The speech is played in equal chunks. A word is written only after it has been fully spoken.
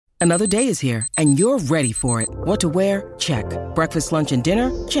Another day is here, and you're ready for it. What to wear? Check. Breakfast, lunch, and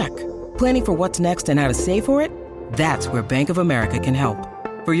dinner? Check. Planning for what's next and how to save for it? That's where Bank of America can help.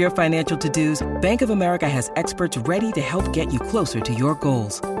 For your financial to-dos, Bank of America has experts ready to help get you closer to your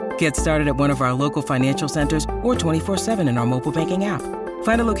goals. Get started at one of our local financial centers or 24/7 in our mobile banking app.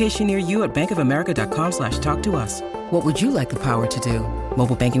 Find a location near you at bankofamerica.com/talktous. What would you like the power to do?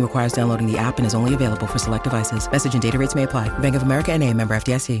 Mobile banking requires downloading the app and is only available for select devices. Message and data rates may apply. Bank of America N.A., member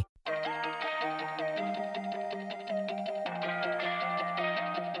FDIC.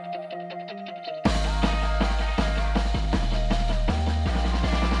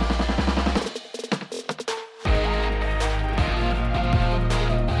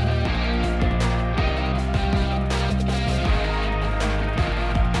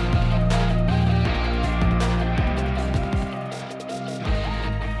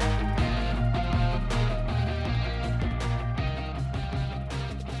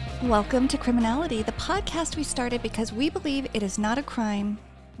 Welcome to Criminality, the podcast we started because we believe it is not a crime.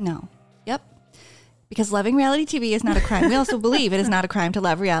 No. Yep. Because loving reality TV is not a crime. We also believe it is not a crime to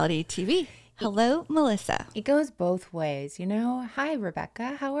love reality TV. Hello, Melissa. It goes both ways, you know? Hi,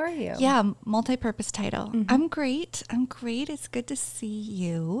 Rebecca. How are you? Yeah, multi-purpose title. Mm-hmm. I'm great. It's good to see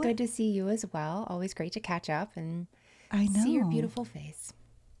you. Good to see you as well. Always great to catch up and see your beautiful face.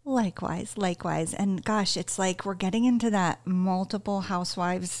 Likewise. And gosh, it's like we're getting into that multiple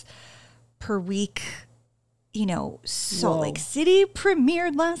housewives per week, you know, Salt Lake City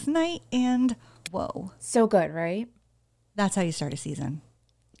premiered last night and whoa. So good, right? That's how you start a season.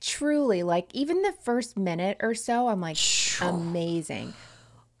 Truly, like even the first minute or so, I'm like, amazing.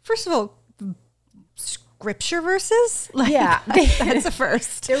 First of all, scripture verses? Like, yeah. That's the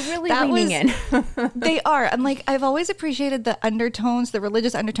first. They're really leaning in. They are. I'm like, I've always appreciated the undertones, the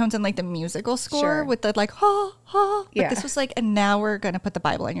religious undertones and like the musical score with the like, ha, ha. But this was like, and now we're going to put the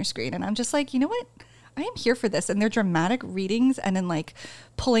Bible on your screen. And I'm just like, you know what? I am here for this. And they're dramatic readings and then like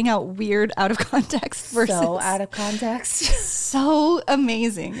pulling out weird out of context verses. So out of context. So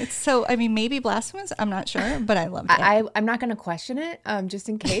amazing. It's so, I mean, maybe blasphemous. I'm not sure, but I loved it. I'm not going to question it just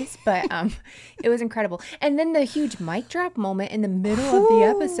in case, but it was incredible. And then the huge mic drop moment in the middle of the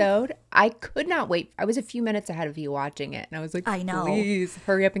episode, I could not wait. I was a few minutes ahead of you watching it. And I was like, I know. Please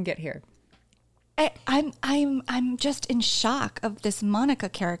hurry up and get here. I'm just in shock of this Monica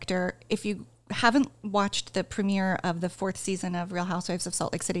character. If you haven't watched the premiere of the 4th season of Real Housewives of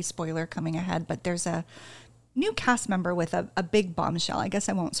Salt Lake City, spoiler coming ahead, but there's a new cast member with a big bombshell. I guess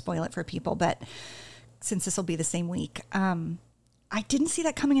I won't spoil it for people, but since this will be the same week, I didn't see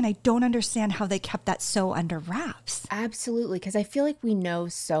that coming and I don't understand how they kept that so under wraps. Absolutely, because I feel like we know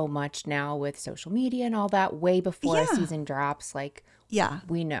so much now with social media and all that way before a season drops. Like,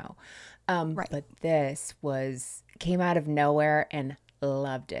 we know. Right. But this came out of nowhere and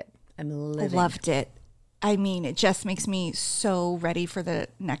loved it. Loved it. I mean, it just makes me so ready for the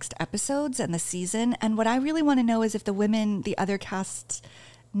next episodes and the season. And what I really want to know is if the women, the other casts,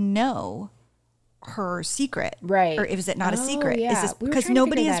 know her secret. Right. Or is it not a secret? Yeah. Is this because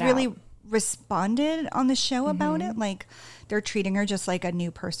nobody has really responded on the show about it? Like they're treating her just like a new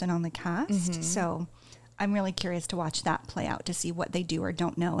person on the cast. So I'm really curious to watch that play out to see what they do or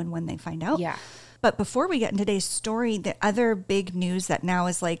don't know and when they find out. Yeah. But before we get into today's story, the other big news that now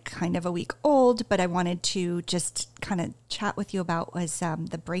is like kind of a week old, but I wanted to just kind of chat with you about was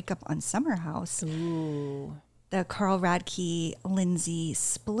the breakup on Summer House. Ooh. The Carl Radke, Lindsay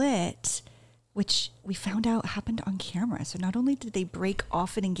split, which we found out happened on camera. So not only did they break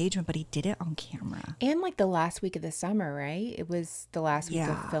off an engagement, but he did it on camera. And like the last week of the summer, right? It was the last week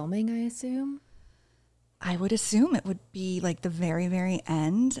of filming, I assume. I would assume it would be like the very, very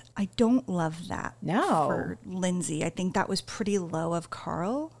end. I don't love that. No. For Lindsay. I think that was pretty low of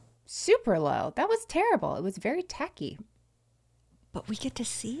Carl. Super low. That was terrible. It was very tacky. But we get to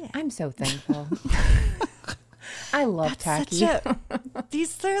see it. I'm so thankful. I love tacky.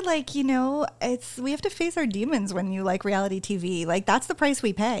 These are like, you know, we have to face our demons when you like reality TV. Like that's the price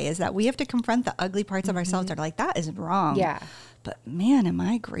we pay, is that we have to confront the ugly parts of ourselves that are like, that is wrong. Yeah. But man, am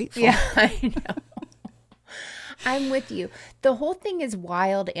I grateful. Yeah, I know. I'm with you. The whole thing is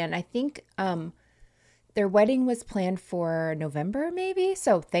wild, and I think their wedding was planned for November, maybe.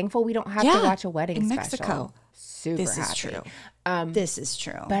 So thankful we don't have to watch a wedding in special. Mexico. Super this happy. Is true. This is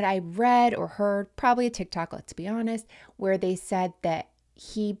true. But I read or heard, probably a TikTok, let's be honest, where they said that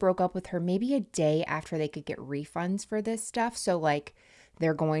he broke up with her maybe a day after they could get refunds for this stuff. So like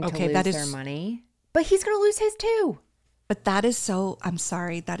they're going to lose their money. But he's going to lose his too. But that is so, I'm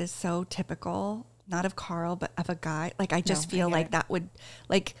sorry, that is so typical. Not of Carl, but of a guy. Like, I just feel like that would,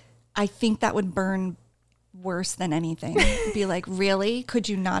 like, I think that would burn worse than anything. Be like, really? Could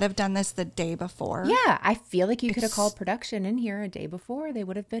you not have done this the day before? Yeah, I feel like you could have called production in here a day before. They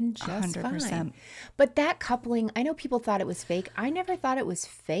would have been just 100%. Fine. But that coupling, I know people thought it was fake. I never thought it was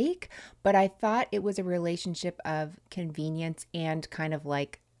fake, but I thought it was a relationship of convenience and kind of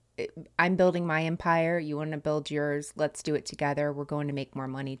like, I'm building my empire. You want to build yours. Let's do it together. We're going to make more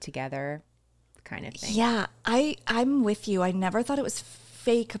money together kind of thing. Yeah, I'm with you. I never thought it was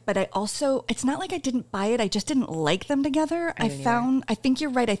fake, but I also, it's not like I didn't buy it. I just didn't like them together. I think you're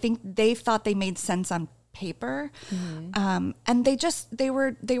right. I think they thought they made sense on paper. Mm-hmm. And they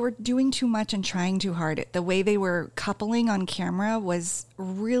were doing too much and trying too hard. The way they were coupling on camera was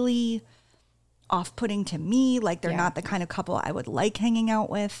really off-putting to me. Like they're not the kind of couple I would like hanging out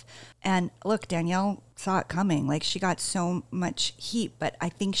with. And look, Danielle saw it coming. Like she got so much heat, but I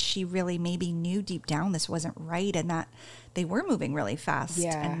think she really maybe knew deep down this wasn't right and that they were moving really fast.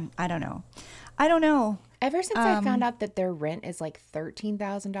 Yeah. And I don't know. Ever since I found out that their rent is like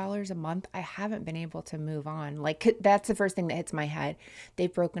 $13,000 a month, I haven't been able to move on. Like that's the first thing that hits my head.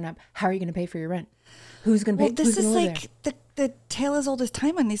 They've broken up. How are you going to pay for your rent? Who's going to pay? Well, this is like the tale as old as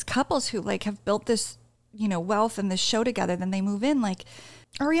time on these couples who like have built this, wealth and this show together. Then they move in like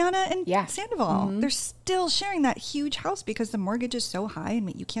Ariana and Sandoval. Mm-hmm. They're still sharing that huge house because the mortgage is so high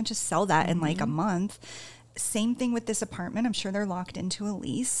and you can't just sell that in like a month. Same thing with this apartment. I'm sure they're locked into a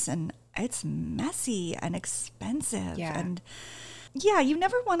lease and it's messy and expensive. Yeah. And you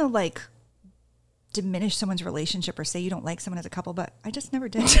never want to like diminish someone's relationship or say you don't like someone as a couple, but I just never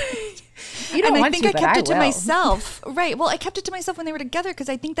did. You don't want to, I kept it to myself. Right. Well, I kept it to myself when they were together because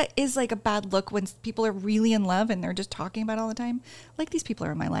I think that is like a bad look when people are really in love and they're just talking about it all the time. Like these people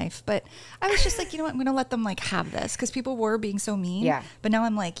are in my life. But I was just like, you know what? I'm going to let them like have this because people were being so mean. Yeah. But now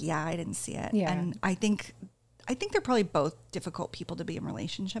I'm like, I didn't see it. Yeah. And I think they're probably both difficult people to be in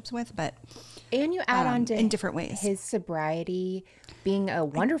relationships with, but and you add on to in different ways. His sobriety being a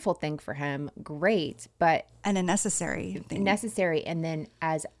wonderful thing for him, great, but and a necessary thing. And then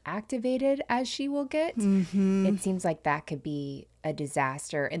as activated as she will get, it seems like that could be a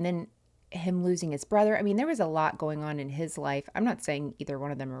disaster. And then him losing his brother. I mean, there was a lot going on in his life. I'm not saying either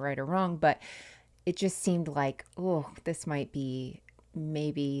one of them are right or wrong, but it just seemed like, this might be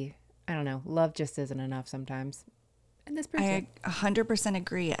maybe. I don't know. Love just isn't enough sometimes. And this person. I 100%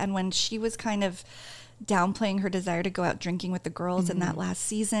 agree. And when she was kind of downplaying her desire to go out drinking with the girls in that last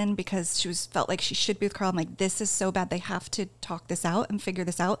season because she felt like she should be with Carl, I'm like, this is so bad. They have to talk this out and figure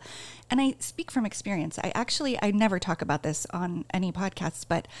this out. And I speak from experience. I never talk about this on any podcasts,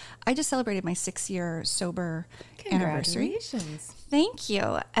 but I just celebrated my 6-year sober anniversary. Congratulations. Thank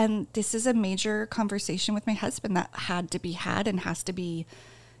you. And this is a major conversation with my husband that had to be had and has to be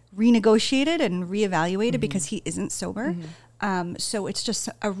renegotiated and reevaluated because he isn't sober. So it's just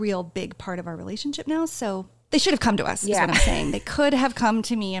a real big part of our relationship now. So they should have come to us is what I'm saying. They could have come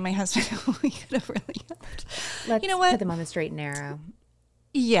to me and my husband. We could have really helped. Let's put them on the straight and narrow.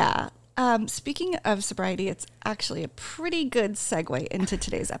 Yeah. Speaking of sobriety, it's actually a pretty good segue into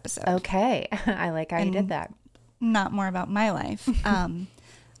today's episode. Okay. I like how you did that. Not more about my life. I'm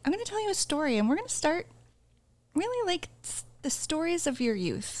going to tell you a story and we're going to start really like the stories of your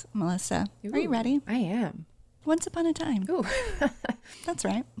youth, Melissa. Ooh, are you ready? I am. Once upon a time. Ooh. That's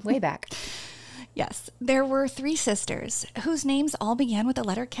right. Way back. Yes. There were 3 sisters whose names all began with the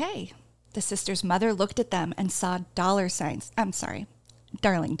letter K. The sisters' mother looked at them and saw darling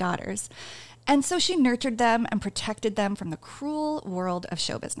daughters. And so she nurtured them and protected them from the cruel world of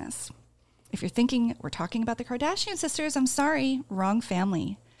show business. If you're thinking we're talking about the Kardashian sisters, I'm sorry, wrong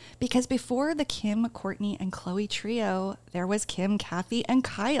family. Because before the Kim, Kourtney, and Khloe trio, there was Kim, Kathy, and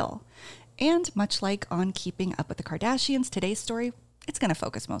Kyle. And much like on Keeping Up with the Kardashians, today's story, it's going to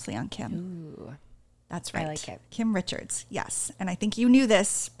focus mostly on Kim. Ooh, that's right. I like it. Kim Richards, yes. And I think you knew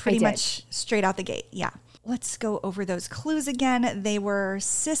this pretty much straight out the gate. Yeah. Let's go over those clues again. They were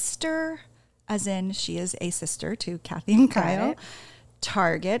sister, as in she is a sister to Kathy and Kyle.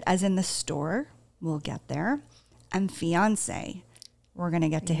 Target, as in the store. We'll get there. And fiance. We're going to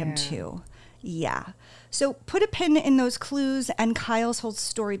get to him too. Yeah. So put a pin in those clues and Kyle's whole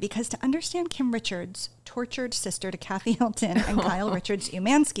story because to understand Kim Richards, tortured sister to Kathy Hilton and Kyle Richards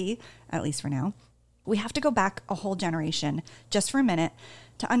Umansky, at least for now, we have to go back a whole generation just for a minute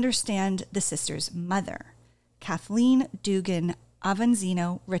to understand the sisters' mother, Kathleen Dugan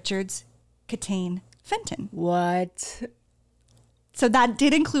Avanzino Richards Catane Fenton. What? So that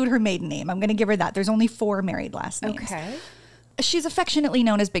did include her maiden name. I'm going to give her that. There's only 4 married last names. Okay. She's affectionately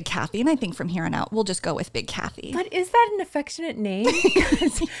known as Big Kathy, and I think from here on out, we'll just go with Big Kathy. But is that an affectionate name?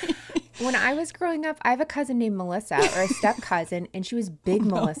 When I was growing up, I have a cousin named Melissa, or a step cousin, and she was big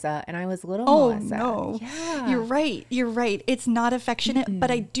Melissa, and I was little Melissa. Oh, no. Yeah. You're right. It's not affectionate,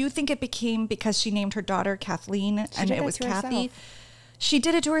 but I do think it became because she named her daughter Kathleen, and it was Kathy. Herself. She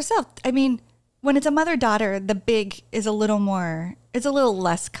did it to herself. I mean, when it's a mother-daughter, the big is a little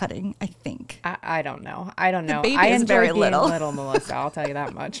less cutting, I think. I don't know. The baby I is very being little Melissa, I'll tell you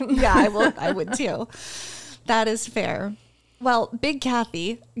that much. Yeah, I would too. That is fair. Well, Big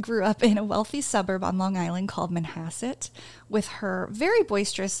Kathy grew up in a wealthy suburb on Long Island called Manhasset with her very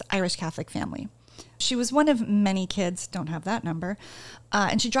boisterous Irish Catholic family. She was one of many kids, don't have that number,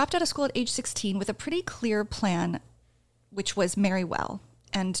 and she dropped out of school at age 16 with a pretty clear plan, which was marry well.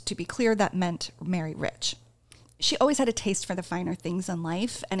 And to be clear, that meant marry rich. She always had a taste for the finer things in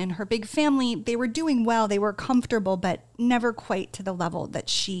life, and in her big family, they were doing well, they were comfortable, but never quite to the level that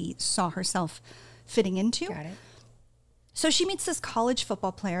she saw herself fitting into. Got it. So she meets this college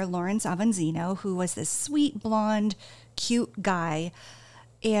football player, Lawrence Avanzino, who was this sweet, blonde, cute guy.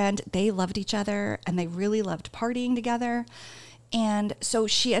 And they loved each other and they really loved partying together. And so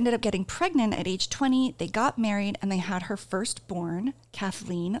she ended up getting pregnant at age 20. They got married and they had her firstborn,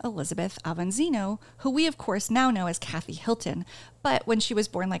 Kathleen Elizabeth Avanzino, who we, of course, now know as Kathy Hilton. But when she was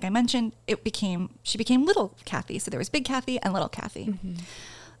born, like I mentioned, she became little Kathy. So there was Big Kathy and little Kathy. Mm-hmm.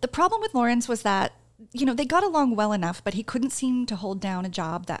 The problem with Lawrence was that they got along well enough, but he couldn't seem to hold down a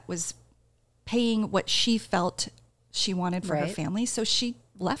job that was paying what she felt she wanted for her family. So she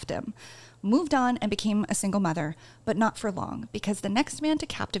left him, moved on, and became a single mother, but not for long, because the next man to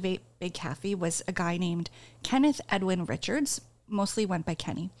captivate Big Kathy was a guy named Kenneth Edwin Richards, mostly went by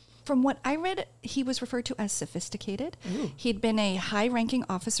Kenny. From what I read, he was referred to as sophisticated. Ooh. He'd been a high-ranking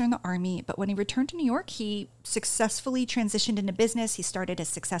officer in the Army, but when he returned to New York, he successfully transitioned into business. He started a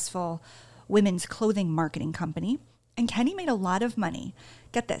successful women's clothing marketing company, and Kenny made a lot of money.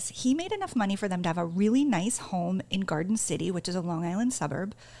 Get this, he made enough money for them to have a really nice home in Garden City, which is a Long Island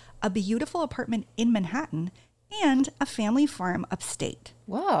suburb, a beautiful apartment in Manhattan, and a family farm upstate.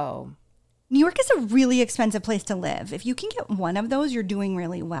 Whoa. New York is a really expensive place to live. If you can get one of those, you're doing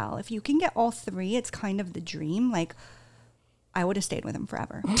really well. If you can get all three, it's kind of the dream. Like, I would have stayed with him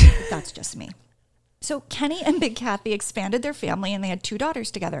forever. That's just me. So Kenny and Big Kathy expanded their family and they had 2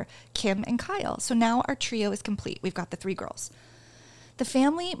 daughters together, Kim and Kyle. So now our trio is complete. We've got the 3 girls. The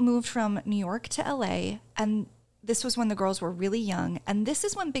family moved from New York to LA, and this was when the girls were really young. And this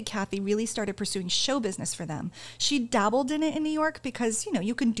is when Big Kathy really started pursuing show business for them. She dabbled in it in New York because,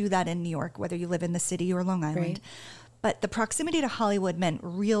 you can do that in New York, whether you live in the city or Long Island. Right. But the proximity to Hollywood meant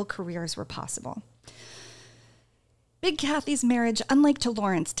real careers were possible. Big Kathy's marriage, unlike to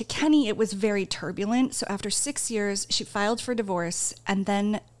Lawrence, to Kenny, it was very turbulent. So after 6 years, she filed for divorce, and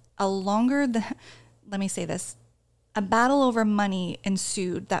then a battle over money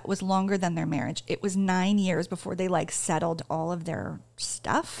ensued that was longer than their marriage. It was 9 years before they settled all of their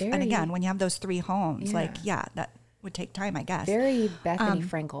stuff. And again, when you have those 3 homes, that would take time, I guess. Very Bethany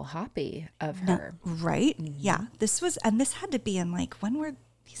Frankel Hoppy of her. Right? Mm-hmm. Yeah. This had to be in when were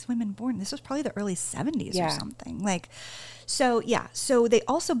these women born? This was probably the early 70s or something. So they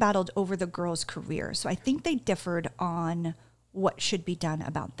also battled over the girls' career. So I think they differed on what should be done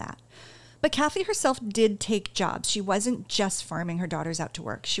about that. But Kathy herself did take jobs. She wasn't just farming her daughters out to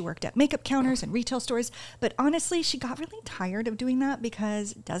work. She worked at makeup counters and retail stores. But honestly, she got really tired of doing that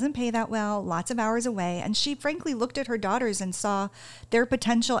because it doesn't pay that well, lots of hours away. And she frankly looked at her daughters and saw their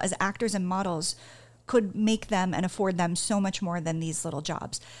potential as actors and models could make them and afford them so much more than these little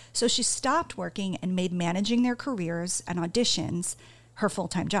jobs. So she stopped working and made managing their careers and auditions her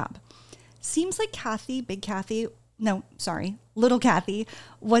full-time job. Seems like little Kathy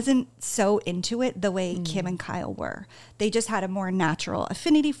wasn't so into it the way Kim and Kyle were. They just had a more natural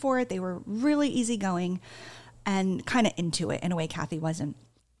affinity for it. They were really easygoing and kind of into it in a way Kathy wasn't.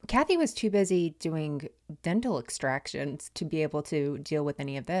 Kathy was too busy doing dental extractions to be able to deal with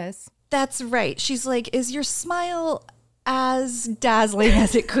any of this. That's right. She's like, is your smile as dazzling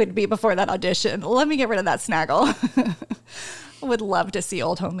as it could be before that audition? Let me get rid of that snaggle. Would love to see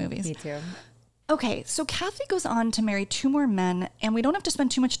old home movies. Me too. Okay, so Kathy goes on to marry 2 more men, and we don't have to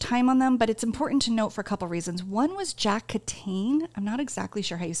spend too much time on them, but it's important to note for a couple reasons. One was Jack Catane. I'm not exactly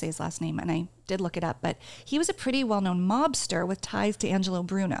sure how you say his last name, and I did look it up, but he was a pretty well-known mobster with ties to Angelo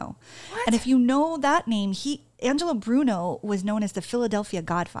Bruno. What? And if you know that name, Angelo Bruno was known as the Philadelphia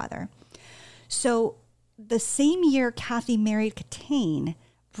Godfather. So the same year Kathy married Catane,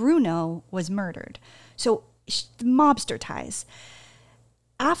 Bruno was murdered. So mobster ties.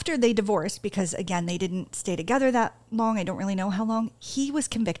 After they divorced, because again, they didn't stay together that long, I don't really know how long, he was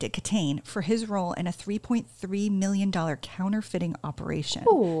convicted, Catane, for his role in a $3.3 million counterfeiting operation.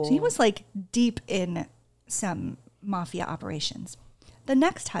 Ooh. So he was like deep in some mafia operations. The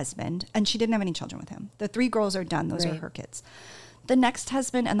next husband, and she didn't have any children with him. The 3 girls are done. Those are her kids. The next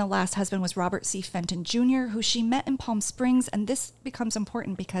husband and the last husband was Robert C. Fenton Jr., who she met in Palm Springs. And this becomes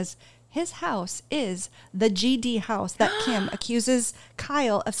important because his house is the GD house that Kim accuses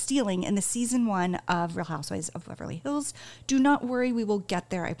Kyle of stealing in the season 1 of Real Housewives of Beverly Hills. Do not worry, we will get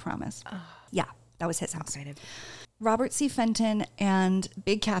there, I promise. Yeah, that was his house. Robert C. Fenton and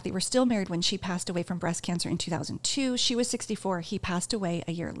Big Kathy were still married when she passed away from breast cancer in 2002. She was 64. He passed away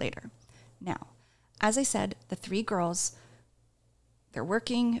a year later. Now, as I said, the 3 girls, they're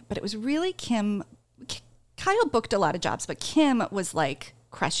working, but it was really Kim. Kyle booked a lot of jobs, but Kim was like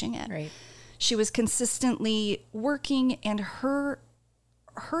crushing it. Right. She was consistently working, and her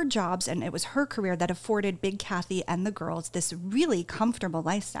jobs, and it was her career that afforded Big Kathy and the girls this really comfortable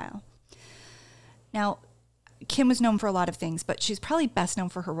lifestyle. Now, Kim was known for a lot of things, but she's probably best known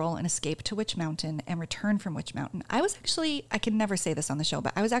for her role in Escape to Witch Mountain and Return from Witch Mountain. I can never say this on the show,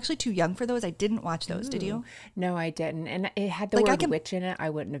 but I was actually too young for those. I didn't watch those. Did you? No, I didn't. And it had the word witch in it.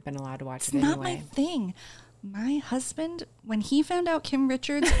 I wouldn't have been allowed to watch it anyway. It's not my thing. My husband, when he found out Kim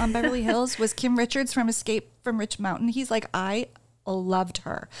Richards on Beverly Hills was Kim Richards from Escape from Witch Mountain, he's like, I loved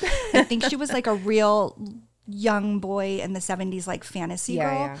her. I think she was like a real young boy in the 70s, like fantasy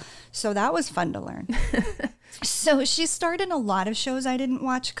girl. Yeah. So that was fun to learn. So she starred in a lot of shows I didn't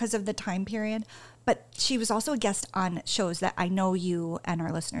watch because of the time period, but she was also a guest on shows that I know you and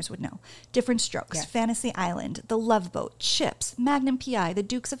our listeners would know. Different Strokes, Fantasy Island, The Love Boat, Chips, Magnum P.I., The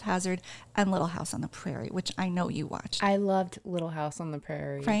Dukes of Hazzard, and Little House on the Prairie, which I know you watched. I loved Little House on the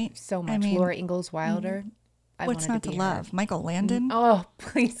Prairie. Right? So much. I mean, Laura Ingalls Wilder. What's not to love? Her. Michael Landon? Oh,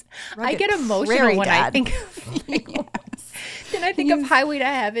 please. I get emotional when I think of Michael. Then I think of Highway to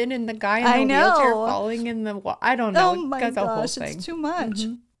Heaven and the guy in the wheelchair falling in the I don't know. Oh my gosh, it's too much.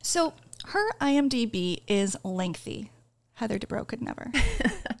 Mm-hmm. So her IMDb is lengthy. Heather Dubrow could never.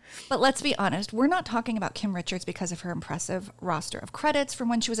 But let's be honest, we're not talking about Kim Richards because of her impressive roster of credits from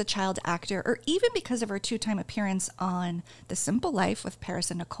when she was a child actor, or even because of her 2-time appearance on The Simple Life with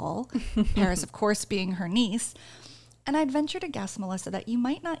Paris and Nicole. Paris, of course, being her niece. And I'd venture to guess, Melissa, that you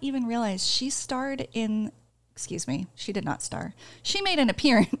might not even realize she starred in... Excuse me, she did not star. She made an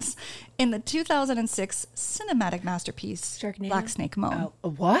appearance in the 2006 cinematic masterpiece, Sharknado? Black Snake Moan.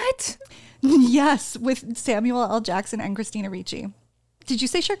 What? Yes, with Samuel L. Jackson and Christina Ricci. Did you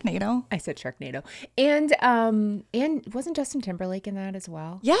say Sharknado? I said Sharknado. And wasn't Justin Timberlake in that as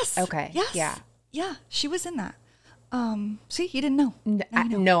well? Yes. Okay. Yes. Yeah. Yeah, she was in that. See, you didn't know.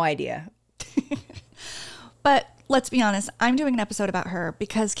 No idea. But let's be honest, I'm doing an episode about her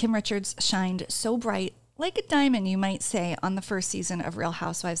because Kim Richards shined so bright, like a diamond, you might say, on the first season of Real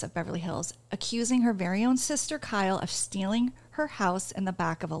Housewives of Beverly Hills, accusing her very own sister Kyle of stealing her house in the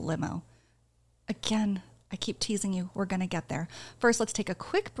back of a limo. Again, I keep teasing you. We're going to get there. First, let's take a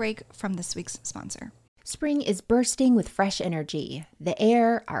quick break from this week's sponsor. Spring is bursting with fresh energy. The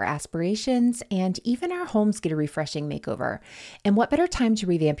air, our aspirations, and even our homes get a refreshing makeover. And what better time to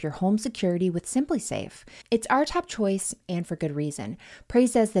revamp your home security with SimpliSafe? It's our top choice, and for good reason.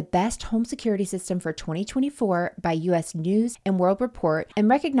 Praised as the best home security system for 2024 by U.S. News and World Report, and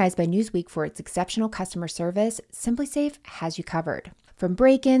recognized by Newsweek for its exceptional customer service, SimpliSafe has you covered. From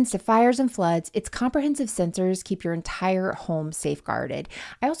break-ins to fires and floods, its comprehensive sensors keep your entire home safeguarded.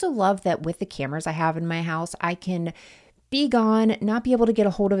 I also love that with the cameras I have in my house, I can be gone, not be able to get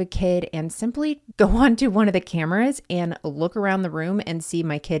a hold of a kid, and simply go onto one of the cameras and look around the room and see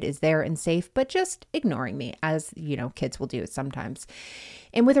my kid is there and safe, but just ignoring me, as you know, kids will do sometimes.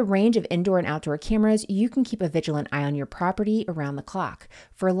 And with a range of indoor and outdoor cameras, you can keep a vigilant eye on your property around the clock.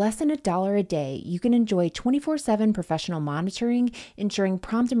 For less than $1 a day, you can enjoy 24/7 professional monitoring, ensuring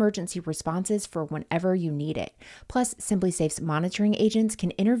prompt emergency responses for whenever you need it. Plus, SimpliSafe's monitoring agents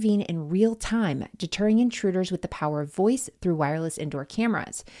can intervene in real time, deterring intruders with the power of voice through wireless indoor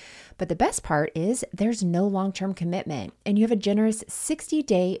cameras. But the best part is there's no long-term commitment, and you have a generous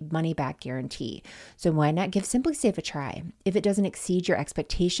 60-day money-back guarantee. So why not give SimpliSafe a try? If it doesn't exceed your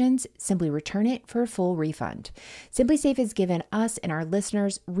expectations, simply return it for a full refund. SimpliSafe has given us and our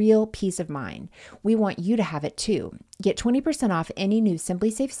listeners real peace of mind. We want you to have it too. Get 20% off any new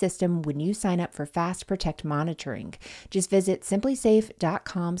SimpliSafe system when you sign up for Fast Protect monitoring. Just visit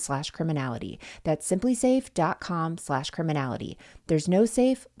simplisafe.com/criminality. That's simplisafe.com/criminality. There's no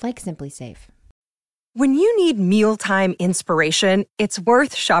safe like SimpliSafe. When you need mealtime inspiration, it's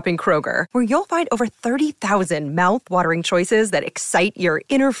worth shopping Kroger, where you'll find over 30,000 mouth-watering choices that excite your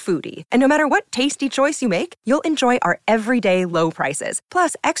inner foodie. And no matter what tasty choice you make, you'll enjoy our everyday low prices,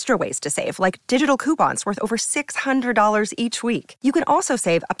 plus extra ways to save, like digital coupons worth over $600 each week. You can also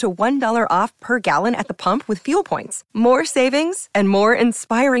save up to $1 off per gallon at the pump with fuel points. More savings and more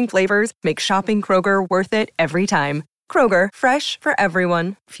inspiring flavors make shopping Kroger worth it every time. Kroger, fresh for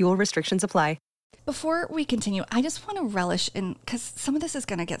everyone. Fuel restrictions apply. Before we continue, I just want to relish in, because some of this is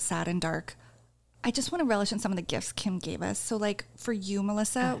going to get sad and dark. I just want to relish in some of the gifts Kim gave us. So, like, for you,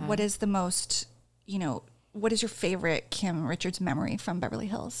 Melissa, what is the most, what is your favorite Kim Richards memory from Beverly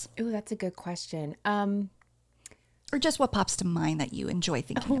Hills? Oh, that's a good question. Or just what pops to mind that you enjoy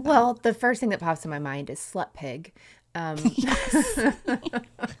thinking about? Well, the first thing that pops in my mind is Slut Pig. Yes.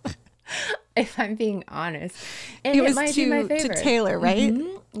 If I'm being honest. And it might be my favorite. To Taylor, right?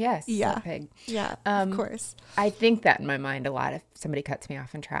 Mm-hmm. Yes. Yeah. Slut Pig. Yeah, of course. I think that in my mind a lot. If somebody cuts me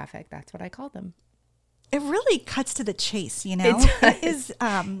off in traffic, that's what I call them. It really cuts to the chase, It is.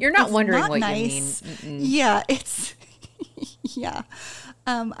 You're not wondering what nice. You mean. Yeah, it's. Yeah.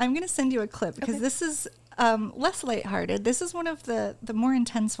 I'm going to send you a clip because this is less lighthearted. This is one of the more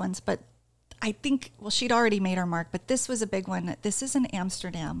intense ones, but I think, she'd already made her mark, but this was a big one. This is in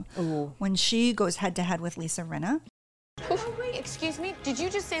Amsterdam when she goes head to head with Lisa Rinna. Oh, wait, excuse me. Did you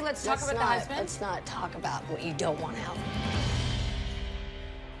just say let's talk about the husband? Let's not talk about what you don't want out.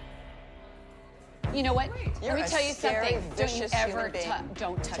 You know what? Let me tell you something. Don't you ever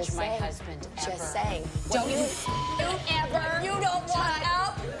don't touch my husband ever. Just saying. Don't you ever. You don't want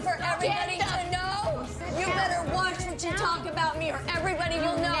out for everybody to know. You better watch what you talk about me, or everybody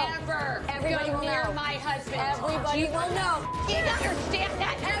will know. Never. Everybody will near know. my husband. Everybody will know. You understand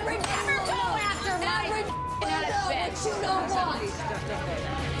that? Everybody Never will go know. after my husband. You don't want.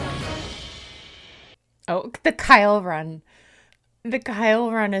 Oh, the Kyle run. The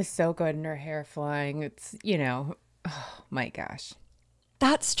Kyle run is so good, and her hair flying. It's, oh my gosh.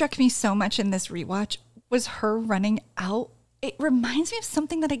 That struck me so much in this rewatch was her running out. It reminds me of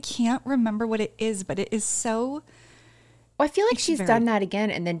something that I can't remember what it is, but it is so. Well, I feel like she's done that again.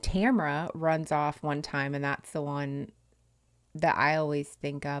 And then Tamra runs off one time, and that's the one that I always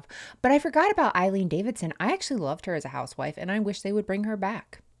think of. But I forgot about Eileen Davidson. I actually loved her as a housewife, and I wish they would bring her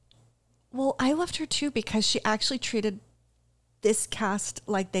back. Well, I loved her too because she actually treated this cast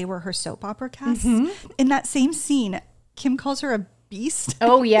like they were her soap opera cast. Mm-hmm. In that same scene, Kim calls her a beast.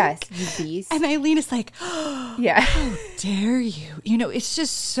 Oh, yes, you beast. And Eileen is like, oh, yeah, how dare you? It's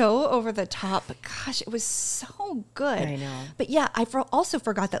just so over the top. But gosh, it was so good. I know. But yeah, I also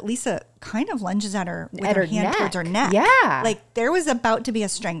forgot that Lisa kind of lunges at her with her hand towards her neck. Yeah. Like there was about to be a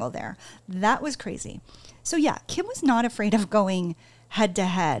strangle there. That was crazy. So yeah, Kim was not afraid of going head to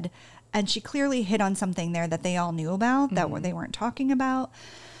head. And she clearly hit on something there that they all knew about that they weren't talking about.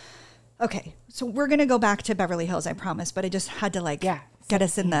 Okay, so we're gonna go back to Beverly Hills, I promise, but I just had to get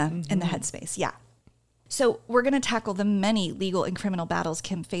us in the headspace. Yeah. So we're gonna tackle the many legal and criminal battles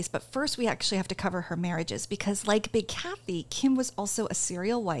Kim faced, but first we actually have to cover her marriages because, like Big Kathy, Kim was also a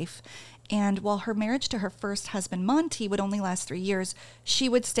serial wife. And while her marriage to her first husband, Monty, would only last 3 years, she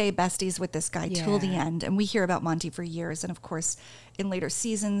would stay besties with this guy till the end. And we hear about Monty for years. And of course, in later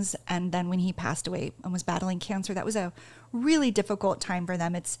seasons, and then when he passed away and was battling cancer, that was a really difficult time for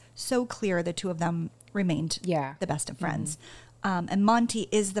them. It's so clear the two of them remained the best of friends. And Monty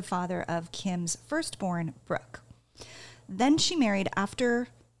is the father of Kim's firstborn, Brooke. Then she married, after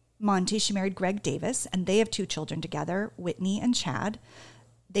Monty, she married Greg Davis, and they have 2 children together, Whitney and Chad.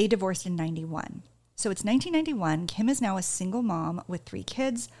 They divorced in 91. So it's 1991. Kim is now a single mom with 3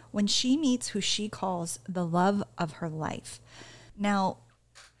 kids when she meets who she calls the love of her life. Now,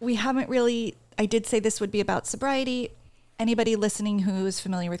 we haven't really, I did say this would be about sobriety. Anybody listening who is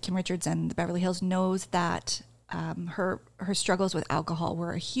familiar with Kim Richards and the Beverly Hills knows that her struggles with alcohol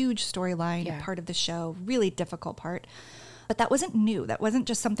were a huge storyline, part of the show, really difficult part. But that wasn't new. That wasn't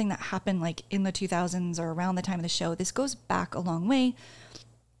just something that happened like in the 2000s or around the time of the show. This goes back a long way.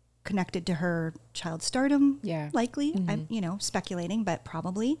 Connected to her child stardom, likely. I'm, speculating, but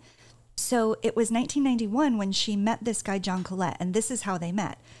probably. So it was 1991 when she met this guy, John Collette, and this is how they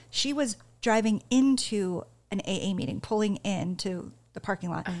met. She was driving into an AA meeting, pulling into the parking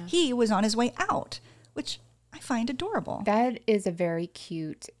lot. He was on his way out, which I find adorable. That is a very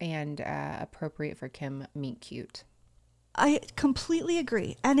cute and appropriate for Kim meet cute. I completely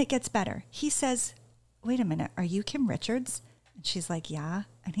agree. And it gets better. He says, wait a minute, are you Kim Richards? And she's like, yeah.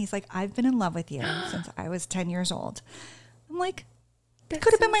 And he's like, I've been in love with you since I was 10 years old. I'm like,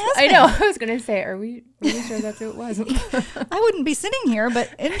 Could have been my husband. I know. I was going to say, are we really sure that's who it was? I wouldn't be sitting here,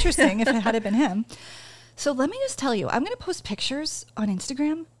 but interesting if it had been him. So let me just tell you, I'm going to post pictures on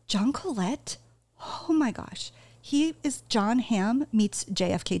Instagram. John Collette, oh my gosh. He is John Hamm meets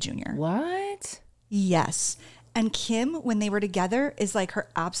JFK Jr. What? Yes. And Kim, when they were together, is like her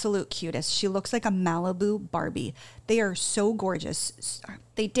absolute cutest. She looks like a Malibu Barbie. They are so gorgeous.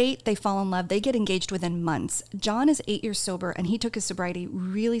 They date, they fall in love, they get engaged within months. John is 8 years sober, and he took his sobriety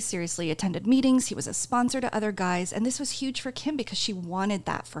really seriously, attended meetings. He was a sponsor to other guys. And this was huge for Kim because she wanted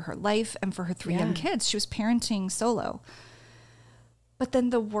that for her life and for her 3 young kids. She was parenting solo. But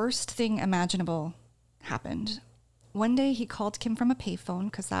then the worst thing imaginable happened. One day he called Kim from a payphone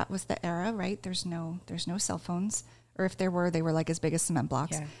because that was the era, right? There's no cell phones. Or if there were, they were like as big as cement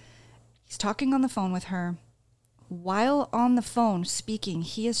blocks. Yeah. He's talking on the phone with her. While on the phone speaking,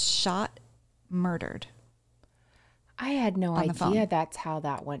 he is shot, murdered. I had no idea that's how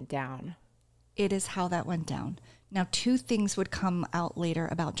that went down. It is how that went down. Now, 2 things would come out later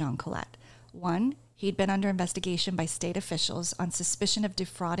about John Collette. One, he'd been under investigation by state officials on suspicion of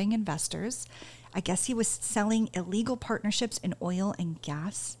defrauding investors. I guess he was selling illegal partnerships in oil and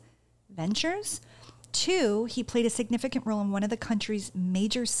gas ventures. 2, he played a significant role in one of the country's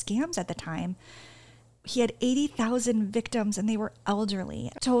major scams at the time. He had 80,000 victims, and they were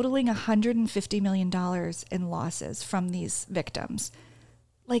elderly, totaling $150 million in losses from these victims.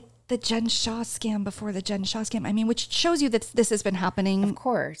 Like the Jen Shah scam before the Jen Shah scam. I mean, which shows you that this has been happening, of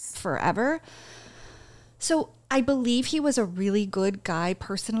course, forever. So I believe he was a really good guy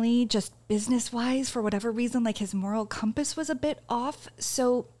personally, just business-wise, for whatever reason, like his moral compass was a bit off.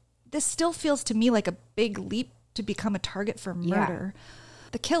 So this still feels to me like a big leap to become a target for murder. Yeah.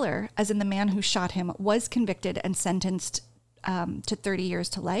 The killer, as in the man who shot him, was convicted and sentenced to 30 years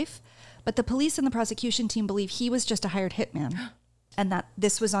to life. But the police and the prosecution team believe he was just a hired hitman and that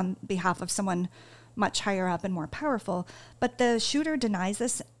this was on behalf of someone much higher up and more powerful. But the shooter denies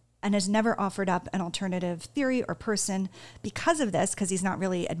this and has never offered up an alternative theory or person. Because of this, because he's not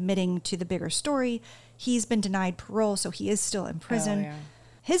really admitting to the bigger story, he's been denied parole, so he is still in prison. Oh, yeah.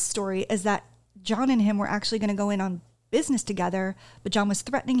 His story is that John and him were actually going to go in on business together, but John was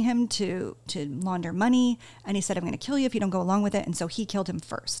threatening him to launder money, and he said, I'm going to kill you if you don't go along with it, and so he killed him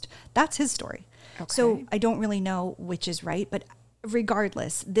first. That's his story. Okay. So I don't really know which is right, but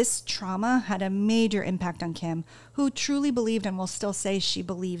regardless, this trauma had a major impact on Kim, who truly believed and will still say she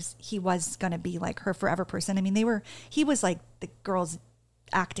believes he was going to be like her forever person. I mean, he was like the girl's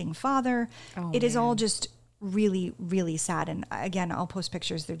acting father. It is all just really, really sad. And again, I'll post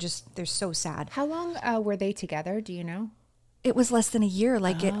pictures. They're so sad. How long were they together? Do you know? It was less than a year.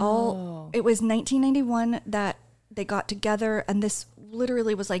 Like it was 1991 that they got together, and this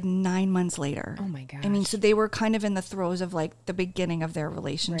literally was like 9 months later. Oh my gosh. I mean, so they were kind of in the throes of like the beginning of their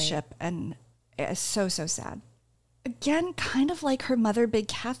relationship, right. And it's so sad. Again, kind of like her mother, Big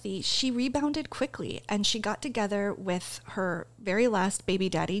Kathy, she rebounded quickly, and she got together with her very last baby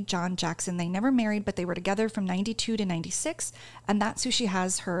daddy, John Jackson. They never married, but they were together from 92 to 96, and that's who she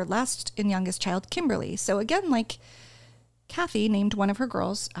has her last and youngest child, Kimberly. So again, like Kathy named one of her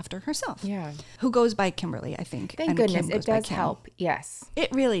girls after herself. Yeah. Who goes by Kimberly, I think. Thank goodness. It does help. Yes. It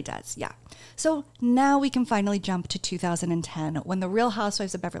really does. Yeah. So now we can finally jump to 2010 when The Real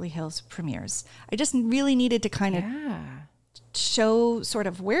Housewives of Beverly Hills premieres. I just really needed to kind of show sort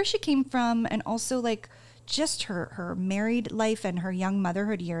of where she came from, and also like just her married life and her young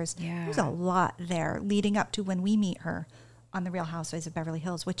motherhood years. Yeah. There's a lot there leading up to when we meet her on The Real Housewives of Beverly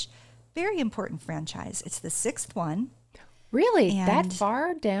Hills, which very important franchise. It's the 6th one. Really? And that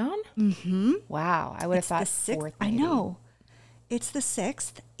far down? Mm-hmm. Wow. I would have thought 4th. I know. It's the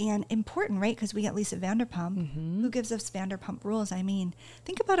 6th, and important, right? Because we got Lisa Vanderpump. Mm-hmm. Who gives us Vanderpump Rules? I mean,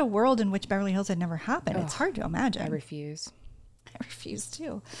 think about a world in which Beverly Hills had never happened. It's hard to imagine. I refuse. I refuse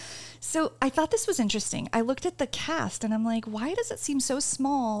too. So I thought this was interesting. I looked at the cast, and I'm like, why does it seem so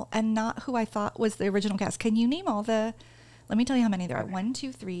small and not who I thought was the original cast? Can you name all the... Let me tell you how many there are. 1,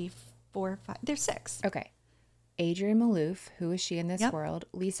 2, 3, 4, 5... There's 6. Okay. Adrienne Maloof, who is she in this world?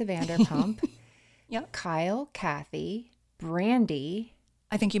 Lisa Vanderpump. Yep. Kyle, Kathy, Brandy.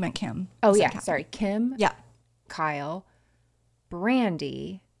 I think you meant Kim. Oh, yeah. Kathy. Sorry. Kim. Yeah. Kyle,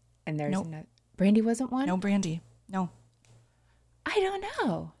 Brandy. And there's another. Brandy wasn't one? No, Brandy. No. I don't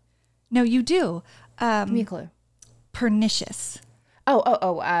know. No, you do. Give me a clue. Pernicious.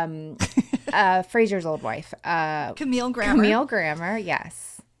 Fraser's old wife. Camille Grammer. Camille Grammer,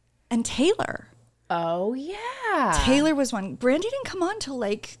 yes. And Taylor. Oh, yeah. Taylor was one. Brandy didn't come on till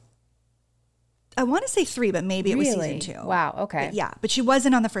like, I want to say 3, but maybe it was season 2. Wow, okay. But she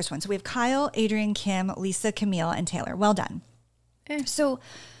wasn't on the first one. So we have Kyle, Adrienne, Kim, Lisa, Camille, and Taylor. Well done. So,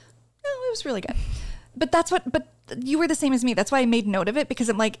 no, it was really good. But you were the same as me. That's why I made note of it, because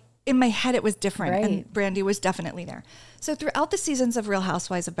I'm like, in my head, it was different. Right. And Brandy was definitely there. So throughout the seasons of Real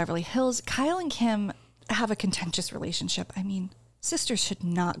Housewives of Beverly Hills, Kyle and Kim have a contentious relationship. I mean, sisters should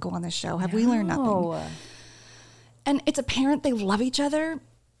not go on this show. Have we learned nothing? And it's apparent they love each other,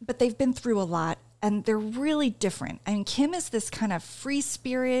 but they've been through a lot, and they're really different. And Kim is this kind of free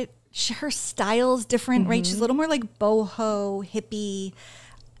spirit. Her style's different, right? She's a little more like boho, hippie,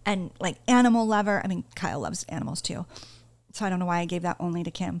 and like animal lover. I mean, Kyle loves animals too. So I don't know why I gave that only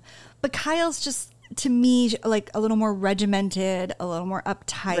to Kim. But Kyle's just, to me, like a little more regimented, a little more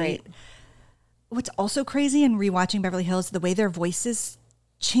uptight. Right. What's also crazy in rewatching Beverly Hills, the way their voices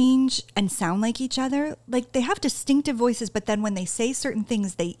change and sound like each other. Like, they have distinctive voices, but then when they say certain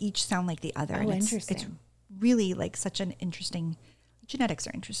things, they each sound like the other. Oh, interesting. It's really like such an interesting, genetics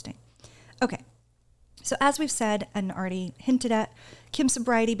are interesting. Okay. So as we've said and already hinted at, Kim's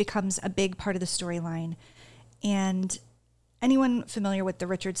sobriety becomes a big part of the storyline. And anyone familiar with the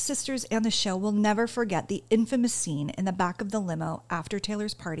Richards sisters and the show will never forget the infamous scene in the back of the limo after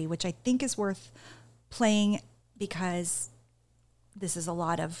Taylor's party, which I think is worth playing because this is a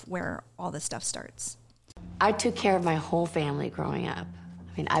lot of where all this stuff starts. I took care of my whole family growing up.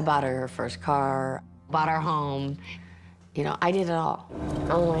 I mean, I bought her first car, bought our home. You know, I did it all.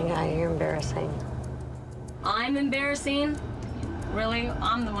 Oh my God, you're embarrassing. I'm embarrassing? Really?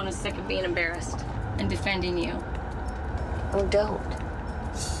 I'm the one who's sick of being embarrassed and defending you. Oh, don't.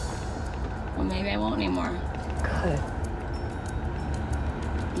 Well, maybe I won't anymore. Good.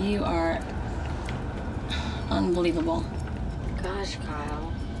 You are unbelievable. Gosh,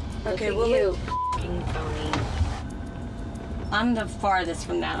 Kyle. Okay, Look at you. F***ing phony. I'm the farthest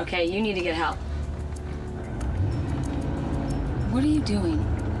from that, okay? You need to get help. What are you doing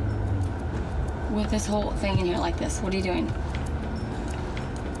with this whole thing in here like this? What are you doing?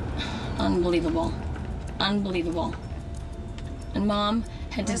 Unbelievable. Unbelievable. And Mom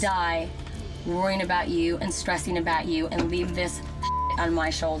had to die worrying about you and stressing about you and leave this on my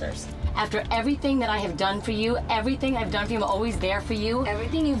shoulders. After everything that I have done for you, everything I've done for you, I'm always there for you.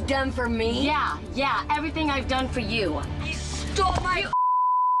 Everything you've done for me? Yeah, everything I've done for you. You stole my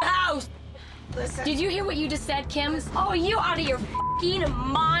house! Listen. Did you hear what you just said, Kim? Oh, are you out of your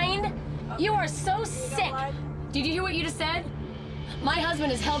mind? You are so sick. Did you hear what you just said? My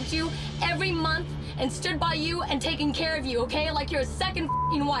husband has helped you every month and stood by you and taken care of you, okay? Like you're a second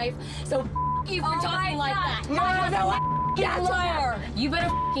wife. So you for talking like that. You're a liar. You better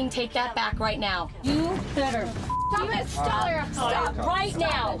take that back right now. You better. Stop it. Stop right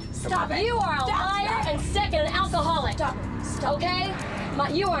now. Stop it. You are a liar and sick and an alcoholic. Stop it. Okay?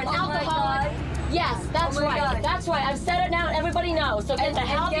 You are an alcoholic. Yes, that's right. God. That's right. I've said it now and everybody knows. So get the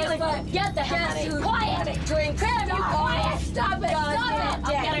hell out of here. Get the hell out of here. Quiet. Drink. Quiet. Stop it. Stop it.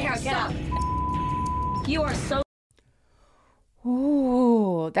 Get out of here. Get out. You are so.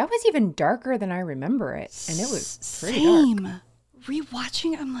 Ooh, that was even darker than I remember it. And it was pretty dark.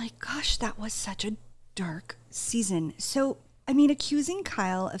 Rewatching, I'm like, gosh, that was such a dark season. So, I mean, accusing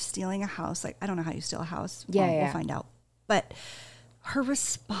Kyle of stealing a house, like, I don't know how you steal a house. Yeah. We'll find out. But her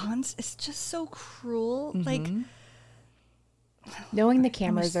response is just so cruel. Mm-hmm. Like, knowing the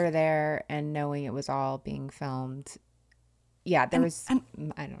cameras are there and knowing it was all being filmed. Yeah, I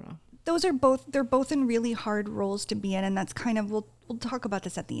don't know. They're both in really hard roles to be in. And that's kind of, we'll talk about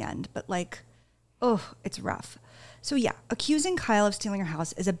this at the end, but like, oh, it's rough. So yeah, accusing Kyle of stealing her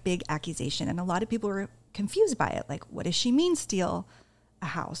house is a big accusation. And a lot of people were confused by it. Like, what does she mean steal a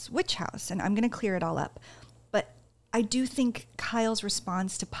house? Which house? And I'm going to clear it all up. But I do think Kyle's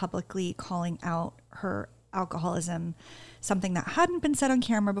response to publicly calling out her alcoholism, something that hadn't been said on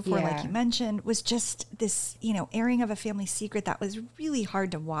camera before, like you mentioned, was just this, airing of a family secret that was really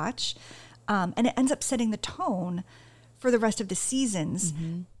hard to watch. And it ends up setting the tone for the rest of the seasons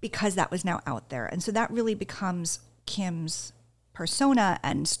because that was now out there. And so that really becomes Kim's persona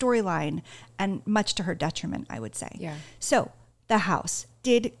and storyline, and much to her detriment, I would say. Yeah. So the house,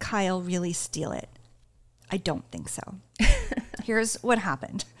 did Kyle really steal it? I don't think so. Here's what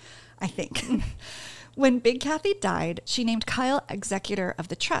happened, I think. When Big Kathy died, she named Kyle executor of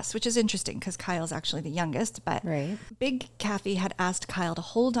the trust, which is interesting because Kyle's actually the youngest. But right. Big Kathy had asked Kyle to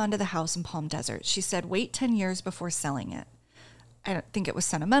hold on to the house in Palm Desert. She said, wait 10 years before selling it. I don't think it was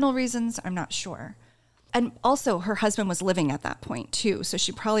sentimental reasons. I'm not sure. And also her husband was living at that point too. So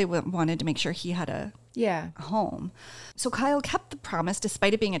she probably wanted to make sure he had a home. So Kyle kept the promise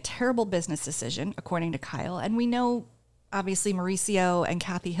despite it being a terrible business decision, according to Kyle. And we know, obviously, Mauricio and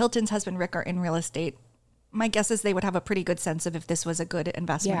Kathy Hilton's husband, Rick, are in real estate. my guess is they would have a pretty good sense of if this was a good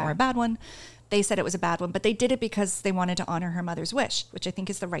investment or a bad one. They said it was a bad one, but they did it because they wanted to honor her mother's wish, which I think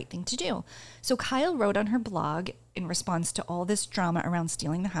is the right thing to do. So Kyle wrote on her blog in response to all this drama around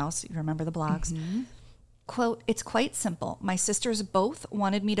stealing the house. You remember the blogs? Mm-hmm. Quote, "It's quite simple. My sisters both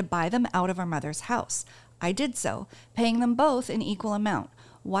wanted me to buy them out of our mother's house. I did so, paying them both an equal amount.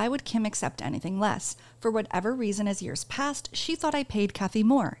 Why would Kim accept anything less? For whatever reason, as years passed, she thought I paid Kathy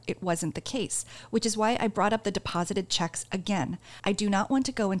more. It wasn't the case, which is why I brought up the deposited checks again. I do not want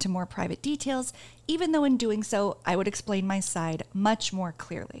to go into more private details, even though in doing so, I would explain my side much more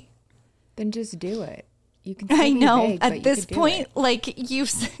clearly." Then just do it. You can. I know. Vague, at this point, like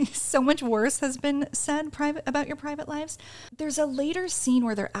so much worse has been said about your private lives. There's a later scene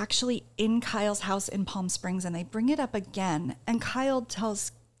where they're actually in Kyle's house in Palm Springs, and they bring it up again. And Kyle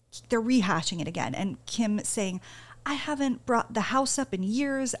they're rehashing it again, and Kim saying, "I haven't brought the house up in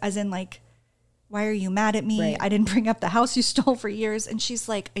years," as in like, "Why are you mad at me? Right. I didn't bring up the house you stole for years." And she's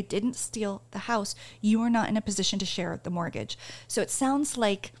like, "I didn't steal the house. You are not in a position to share the mortgage." So it sounds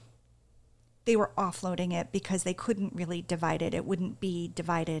like they were offloading it because they couldn't really divide it. It wouldn't be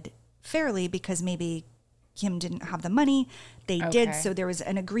divided fairly because maybe Kim didn't have the money. They did. So there was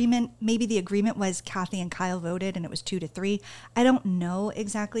an agreement. Maybe the agreement was Kathy and Kyle voted and it was 2-3. I don't know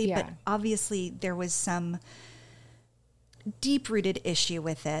exactly, but obviously there was some deep-rooted issue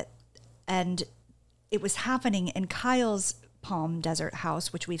with it. And it was happening in Kyle's Palm Desert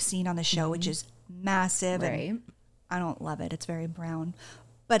house, which we've seen on the show, which is massive. Right. And I don't love it. It's very brown.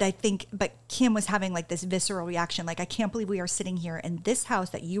 But Kim was having like this visceral reaction. Like, I can't believe we are sitting here in this house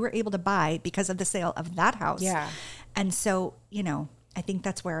that you were able to buy because of the sale of that house. Yeah. And so, I think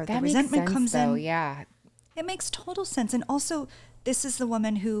that's where the resentment comes in. Yeah. It makes total sense. And also, this is the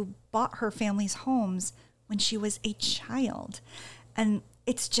woman who bought her family's homes when she was a child. And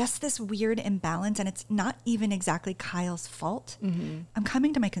it's just this weird imbalance, and it's not even exactly Kyle's fault. Mm-hmm. I'm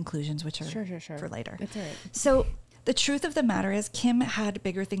coming to my conclusions, which are for later. That's all right. So the truth of the matter is Kim had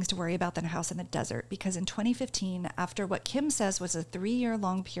bigger things to worry about than a house in the desert, because in 2015, after what Kim says was a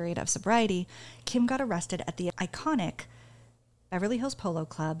 3-year-long period of sobriety, Kim got arrested at the iconic Beverly Hills Polo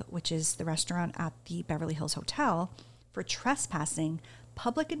Club, which is the restaurant at the Beverly Hills Hotel, for trespassing,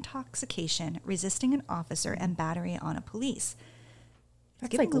 public intoxication, resisting an officer, and battery on a police.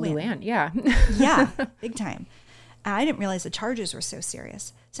 That's like Luann. Yeah. Yeah, big time. I didn't realize the charges were so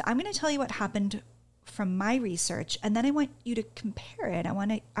serious. So I'm going to tell you what happened from my research, and then I want you to compare it.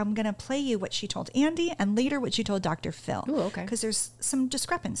 I'm going to play you what she told Andy and later what she told Dr. Phil. Ooh, okay. Because there's some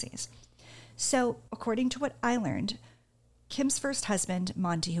discrepancies. So according to what I learned, Kim's first husband,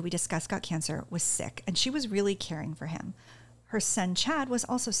 Monty, who we discussed got cancer, was sick, and she was really caring for him. Her son, Chad, was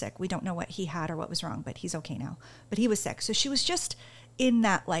also sick. We don't know what he had or what was wrong, but he's okay now. But he was sick. So she was just in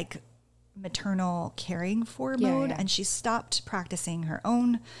that like maternal caring for mode, and she stopped practicing her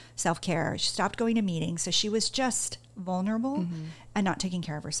own self-care. She stopped going to meetings. So she was just vulnerable and not taking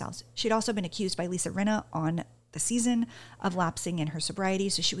care of herself. She'd also been accused by Lisa Rinna on the season of lapsing in her sobriety.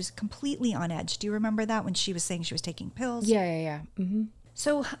 So she was completely on edge. Do you remember that when she was saying she was taking pills? Yeah. Mm-hmm.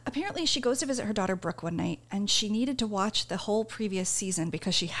 So apparently she goes to visit her daughter Brooke one night, and she needed to watch the whole previous season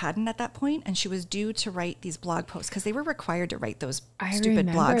because she hadn't at that point, and she was due to write these blog posts because they were required to write those stupid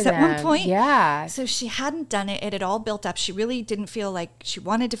blogs at one point. Yeah. So she hadn't done it. It had all built up. She really didn't feel like she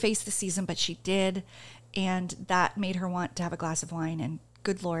wanted to face the season, but she did. And that made her want to have a glass of wine. And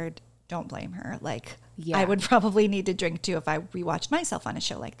good Lord, don't blame her. Like, I would probably need to drink too if I rewatched myself on a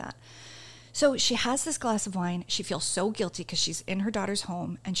show like that. So she has this glass of wine. She feels so guilty because she's in her daughter's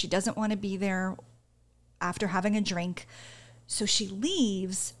home and she doesn't want to be there after having a drink. So she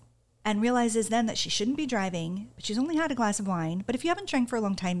leaves and realizes then that she shouldn't be driving, but she's only had a glass of wine. But if you haven't drank for a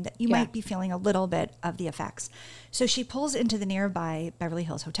long time, that you might be feeling a little bit of the effects. So she pulls into the nearby Beverly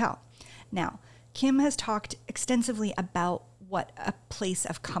Hills Hotel. Now, Kim has talked extensively about what a place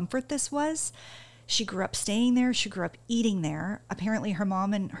of comfort this was. She grew up staying there. She grew up eating there. Apparently, her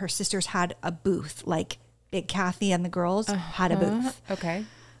mom and her sisters had a booth, like Big Kathy and the girls had a booth.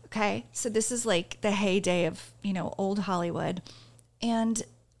 Okay. So this is like the heyday of, old Hollywood. And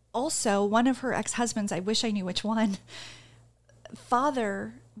also, one of her ex-husbands, I wish I knew which one,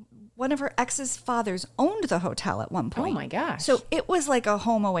 one of her ex's fathers owned the hotel at one point. Oh, my gosh. So it was like a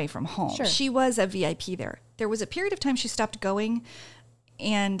home away from home. Sure. She was a VIP there. There was a period of time she stopped going,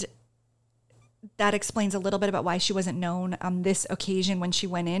 and that explains a little bit about why she wasn't known on this occasion when she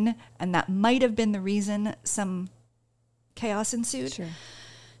went in. And that might have been the reason some chaos ensued. Sure.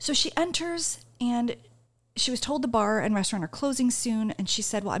 So she enters, and she was told the bar and restaurant are closing soon. And she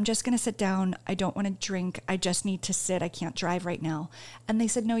said, well, I'm just going to sit down. I don't want to drink. I just need to sit. I can't drive right now. And they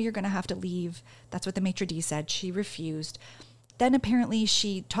said, no, you're going to have to leave. That's what the maitre d' said. She refused. Then apparently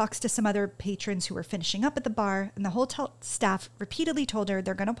she talks to some other patrons who were finishing up at the bar, and the hotel staff repeatedly told her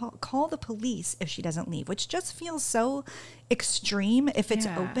they're going to call the police if she doesn't leave, which just feels so extreme if it's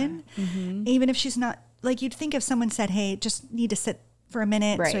open. Mm-hmm. Even if she's not, like, you'd think if someone said, hey, just need to sit for a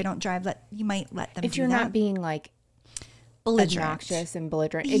minute so I don't drive, you might let them if you're not being like belligerent, obnoxious and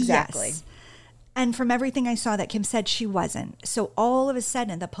belligerent. Exactly. Yes. And from everything I saw that Kim said, she wasn't. So all of a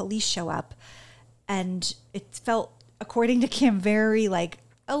sudden the police show up, and it felt, according to Kim, very like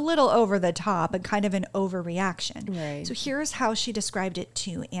a little over the top and kind of an overreaction. Right. So here's how she described it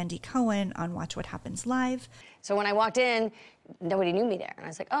to Andy Cohen on Watch What Happens Live. So when I walked in, nobody knew me there. And I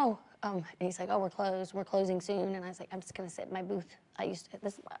was like, and he's like, oh, we're closed. We're closing soon. And I was like, I'm just going to sit in my booth. This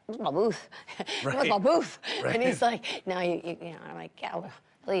is my booth. Right. This is my booth. Right. And he's like, no, you know, and I'm like, yeah, well,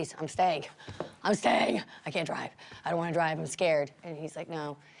 please, I'm staying. I can't drive. I don't want to drive. I'm scared. And he's like,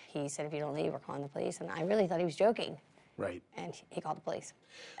 no. He said, if you don't leave, we're calling the police. And I really thought he was joking. Right. And he called the police.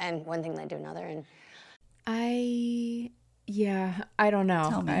 And one thing led to another. And I don't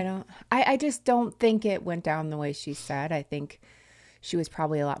know. I just don't think it went down the way she said. I think she was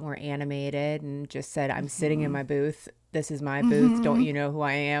probably a lot more animated and just said, I'm sitting in my booth. This is my booth. Don't you know who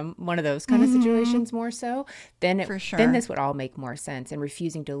I am? One of those kind of situations more so. Then this would all make more sense. And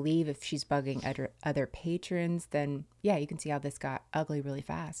refusing to leave if she's bugging other patrons, then yeah, you can see how this got ugly really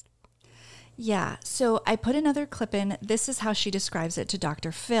fast. Yeah, so I put another clip in. This is how she describes it to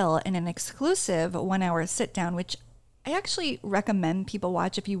Dr. Phil in an exclusive 1-hour sit down, which I actually recommend people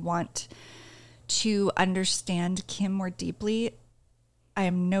watch if you want to understand Kim more deeply. I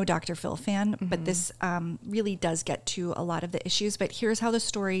am no Dr. Phil fan, but this really does get to a lot of the issues. But here's how the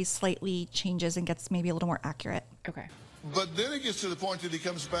story slightly changes and gets maybe a little more accurate. Okay. But then it gets to the point that he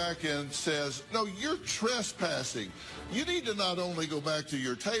comes back and says, no, you're trespassing. You need to not only go back to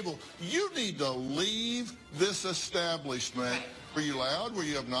your table, you need to leave this establishment. Were you loud? Were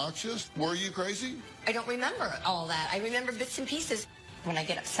you obnoxious? Were you crazy? I don't remember all that. I remember bits and pieces. When I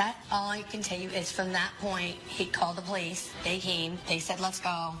get upset, all I can tell you is from that point, he called the police. They came. They said, let's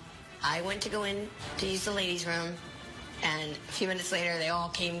go. I went to go in to use the ladies' room, and a few minutes later, they all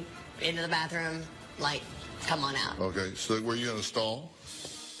came into the bathroom, like, come on out. Okay, so were you in a stall?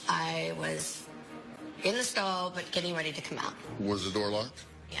 I was in the stall, but getting ready to come out. Was the door locked?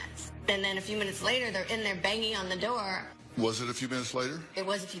 Yes. And then a few minutes later, they're in there banging on the door. Was it a few minutes later? It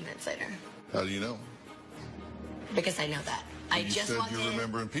was a few minutes later. How do you know? Because I know that. You just said you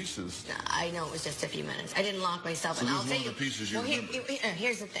remember in pieces. I know it was just a few minutes. I didn't lock myself in. So this is one of the pieces you remember.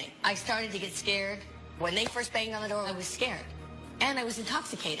 Here's the thing. I started to get scared. When they first banged on the door, I was scared. And I was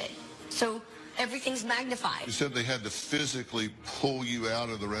intoxicated. So everything's magnified. You said they had to physically pull you out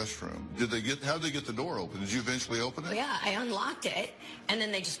of the restroom. How'd they get the door open? Did you eventually open it? Yeah, I unlocked it, and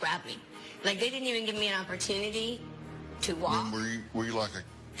then they just grabbed me. Like, they didn't even give me an opportunity to walk. I mean, were you like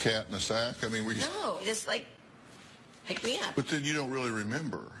a cat in a sack? I mean, were you... No, just like... pick me up. But then you don't really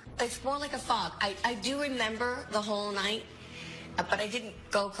remember. It's more like a fog. I do remember the whole night, but I didn't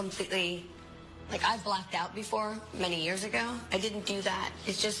go completely, like, I blacked out before many years ago. I didn't do that.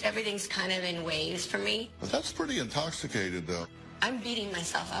 It's just everything's kind of in waves for me. But that's pretty intoxicated, though. I'm beating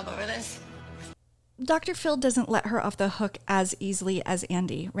myself up over this. Dr. Phil doesn't let her off the hook as easily as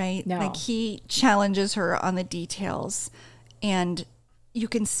Andy, right? No. Like, he challenges her on the details, and you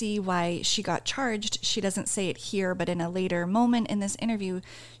can see why she got charged. She doesn't say it here, but in a later moment in this interview,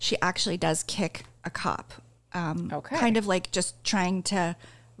 she actually does kick a cop. Kind of like just trying to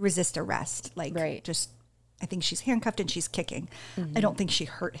resist arrest. Like, just, I think she's handcuffed and she's kicking. I don't think she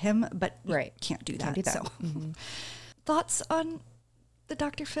hurt him, but you can't do that. So, thoughts on the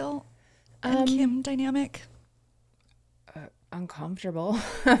Dr. Phil and Kim dynamic? Uncomfortable.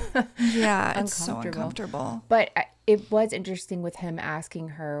 Yeah, it's so uncomfortable. But it was interesting with him asking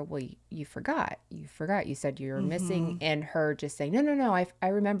her, well, you forgot. You said you were missing, and her just saying, no, I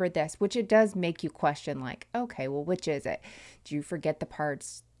remembered this, which it does make you question, like, okay, well, which is it? Do you forget the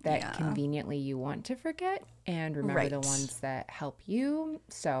parts that conveniently you want to forget and remember the ones that help you?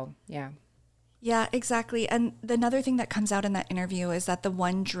 So, yeah. Yeah, exactly. And another thing that comes out in that interview is that the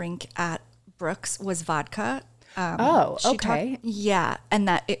one drink at Brooks was vodka. Okay. And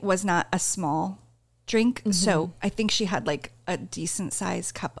that it was not a small drink. So I think she had like a decent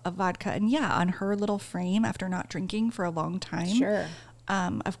sized cup of vodka. And on her little frame after not drinking for a long time. Sure.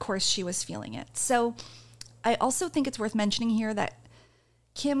 Of course she was feeling it. So I also think it's worth mentioning here that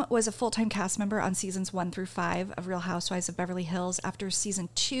Kim was a full-time cast member on seasons 1 through 5 of Real Housewives of Beverly Hills. After season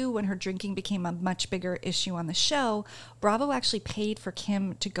 2, when her drinking became a much bigger issue on the show, Bravo actually paid for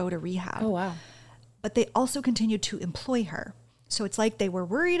Kim to go to rehab. Oh, wow. But they also continued to employ her. So it's like they were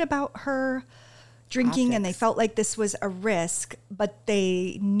worried about her drinking and they felt like this was a risk, but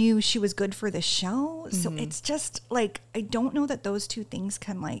they knew she was good for the show. So it's just like, I don't know that those two things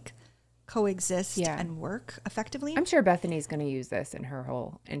can like coexist and work effectively. I'm sure Bethany's going to use this in her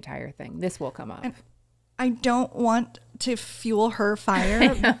whole entire thing. This will come up. And I don't want to fuel her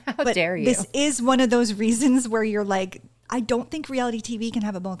fire. How dare you? This is one of those reasons where you're like, I don't think reality TV can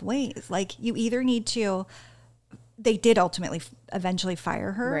have it both ways. Like, you either need to, they did ultimately eventually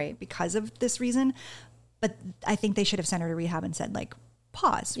fire her because of this reason, but I think they should have sent her to rehab and said like,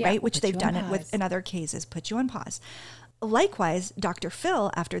 pause, right? Which they've done it with in other cases, put you on pause. Likewise, Dr.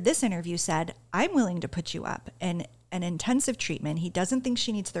 Phil, after this interview, said, I'm willing to put you up in an intensive treatment. He doesn't think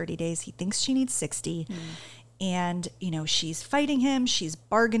she needs 30 days. He thinks she needs 60. And, you know, she's fighting him. She's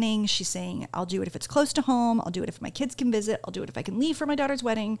bargaining. She's saying, I'll do it if it's close to home. I'll do it if my kids can visit. I'll do it if I can leave for my daughter's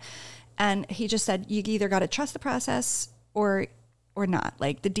wedding. And he just said, you either got to trust the process or not.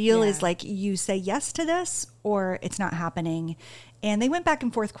 Like, the deal is like, you say yes to this or it's not happening. And they went back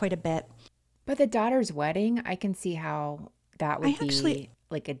and forth quite a bit. But the daughter's wedding, I can see how that would be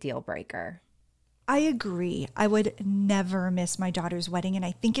like a deal breaker. I agree. I would never miss my daughter's wedding. And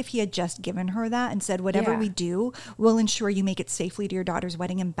I think if he had just given her that and said, whatever we do, we'll ensure you make it safely to your daughter's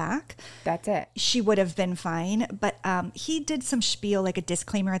wedding and back. That's it. She would have been fine. But he did some spiel, like a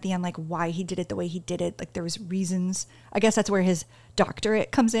disclaimer at the end, like why he did it the way he did it. Like there was reasons. I guess that's where his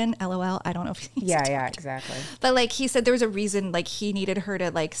doctorate comes in. LOL. I don't know if he's exactly. But like he said, there was a reason, like he needed her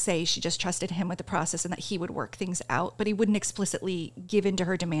to like say she just trusted him with the process and that he would work things out, but he wouldn't explicitly give in to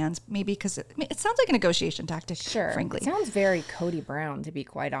her demands, maybe because it sounds like a negotiation tactic, frankly. It sounds very Cody Brown, to be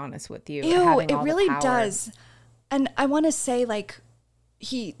quite honest with you. Ew, it really does. And I want to say, like,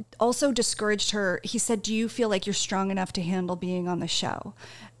 he also discouraged her. He said, do you feel like you're strong enough to handle being on the show?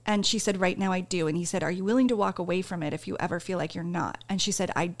 And she said, right now I do. And he said, are you willing to walk away from it if you ever feel like you're not? And she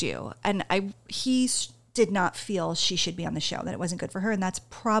said, I do. And he did not feel she should be on the show, that it wasn't good for her. And that's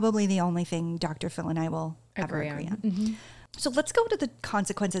probably the only thing Dr. Phil and I will ever agree on. Mm-hmm. So let's go to the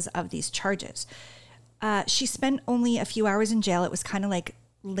consequences of these charges. She spent only a few hours in jail. It was kind of like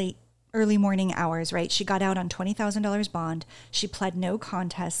early morning hours, right? She got out on $20,000 bond. She pled no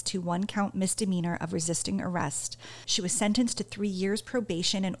contest to 1-count misdemeanor of resisting arrest. She was sentenced to 3 years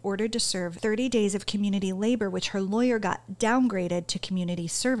probation and ordered to serve 30 days of community labor, which her lawyer got downgraded to community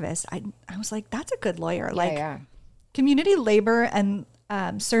service. I was like, that's a good lawyer. Community labor and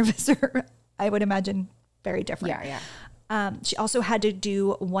service are, I would imagine, very different. She also had to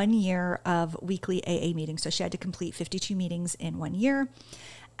do 1 year of weekly AA meetings. So she had to complete 52 meetings in 1 year.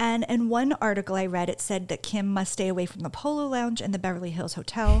 And in one article I read, it said that Kim must stay away from the Polo Lounge and the Beverly Hills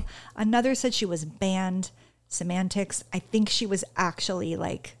Hotel. Another said she was banned. Semantics. I think she was actually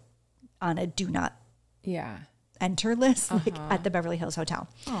like on a do not enter list, like at the Beverly Hills Hotel.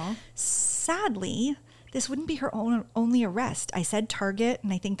 Sadly, this wouldn't be her only arrest. I said Target,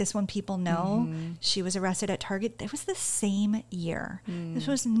 and I think this one people know. She was arrested at Target. It was the same year. This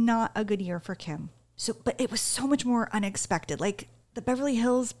was not a good year for Kim. But it was so much more unexpected. Like the Beverly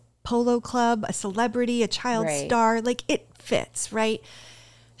Hills Polo Club, a celebrity, a child star, like it fits, right?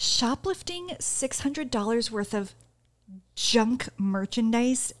 Shoplifting $600 worth of junk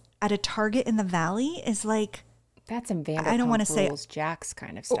merchandise at a Target in the Valley is like, that's some Vanderpump I don't want to say Jax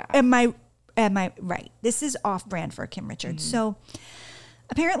kind of stuff. Am I right? This is off brand for Kim Richards. So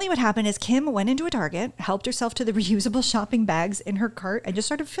apparently what happened is Kim went into a Target, helped herself to the reusable shopping bags in her cart and just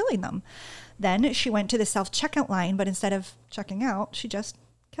started filling them. Then she went to the self-checkout line, but instead of checking out, she just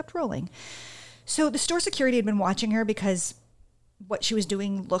kept rolling. So the store security had been watching her because what she was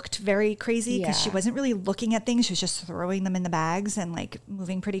doing looked very crazy because she wasn't really looking at things. She was just throwing them in the bags and like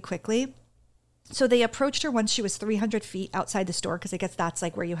moving pretty quickly. So they approached her once she was 300 feet outside the store because I guess that's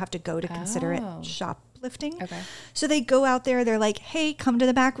like where you have to go to consider it shoplifting. Okay. So they go out there. They're like, hey, come to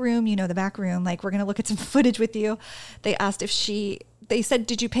the back room. You know, the back room. Like, we're going to look at some footage with you. They asked if they said,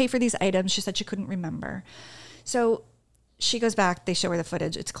 did you pay for these items? She said she couldn't remember. So she goes back. They show her the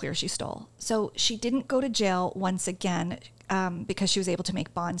footage. It's clear she stole. So she didn't go to jail once again because she was able to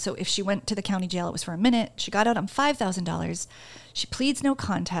make bond. So if she went to the county jail, it was for a minute. She got out on $5,000. She pleads no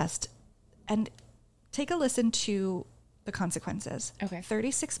contest. And take a listen to the consequences. Okay.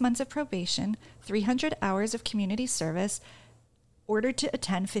 36 months of probation, 300 hours of community service, ordered to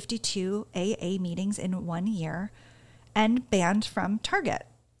attend 52 AA meetings in 1 year, and banned from Target.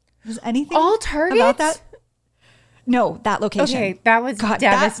 Was anything all Target about that? No, that location. Okay, that was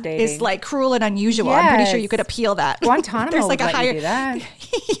devastating. That is like cruel and unusual. Yes. I'm pretty sure you could appeal that. Guantanamo There's like would let you do that.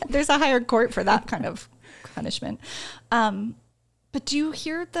 There's a higher court for that kind of punishment. But do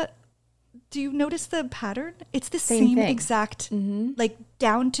you notice the pattern? It's the same exact, like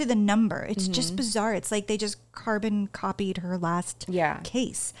down to the number. It's just bizarre. It's like they just carbon copied her last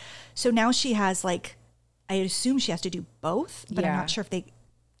case. So now she has like, I assume she has to do both, but I'm not sure if they,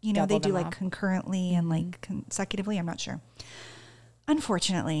 they do like concurrently and like consecutively. I'm not sure.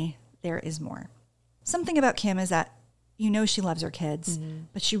 Unfortunately, there is more. Something about Kim is that, she loves her kids,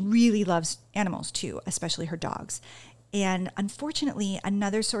 but she really loves animals too, especially her dogs. And unfortunately,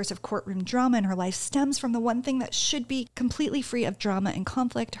 another source of courtroom drama in her life stems from the one thing that should be completely free of drama and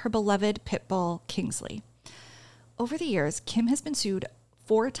conflict, her beloved pit bull, Kingsley. Over the years, Kim has been sued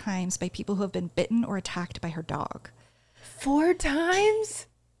 4 times by people who have been bitten or attacked by her dog. 4 times?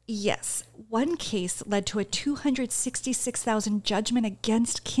 Yes. One case led to a $266,000 judgment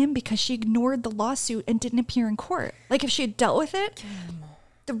against Kim because she ignored the lawsuit and didn't appear in court. Like if she had dealt with it,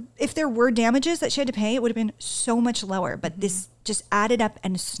 if there were damages that she had to pay, it would have been so much lower. But this just added up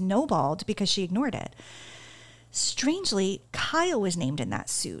and snowballed because she ignored it. Strangely, Kyle was named in that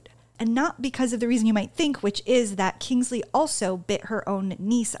suit. And not because of the reason you might think, which is that Kingsley also bit her own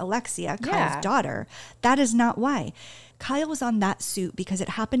niece, Alexia, Kyle's daughter. That is not why. Kyle was on that suit because it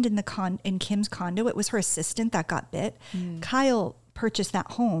happened in Kim's condo. It was her assistant that got bit. Kyle purchased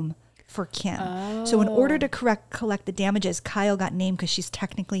that home for Kim. Oh. So in order to collect the damages, Kyle got named because she's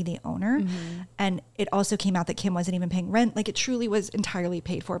technically the owner. And it also came out that Kim wasn't even paying rent. Like it truly was entirely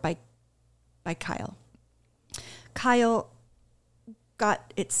paid for by Kyle. Kyle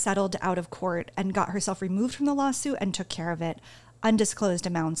got it settled out of court and got herself removed from the lawsuit and took care of it. Undisclosed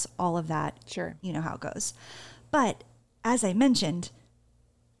amounts, all of that. Sure. You know how it goes. But as I mentioned,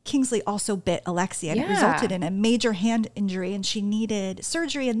 Kingsley also bit Alexia and it resulted in a major hand injury and she needed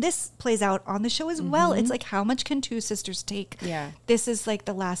surgery. And this plays out on the show as well. It's like, how much can 2 sisters take? Yeah. This is like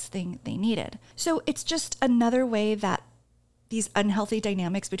the last thing they needed. So it's just another way that these unhealthy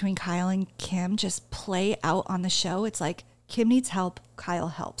dynamics between Kyle and Kim just play out on the show. It's like Kim needs help, Kyle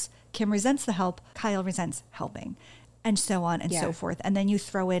helps. Kim resents the help, Kyle resents helping. And so on and so forth. And then you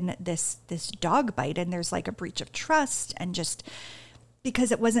throw in this dog bite and there's like a breach of trust and just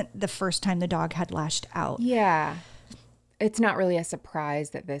because it wasn't the first time the dog had lashed out. Yeah. It's not really a surprise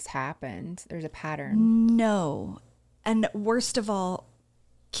that this happened. There's a pattern. No. And worst of all,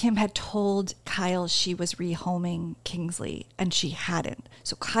 Kim had told Kyle she was rehoming Kingsley and she hadn't.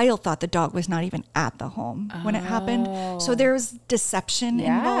 So Kyle thought the dog was not even at the home when it happened. So there was deception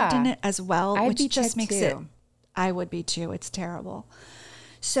involved in it as well, which just makes it. I would be too. It's terrible.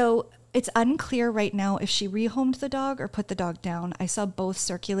 So it's unclear right now if she rehomed the dog or put the dog down. I saw both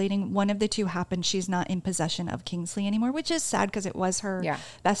circulating. One of the two happened. She's not in possession of Kingsley anymore, which is sad because it was her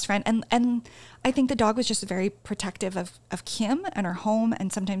best friend. And I think the dog was just very protective of Kim and her home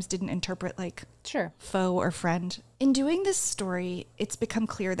and sometimes didn't interpret like foe or friend. In doing this story, it's become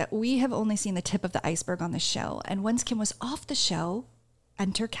clear that we have only seen the tip of the iceberg on the show. And once Kim was off the show,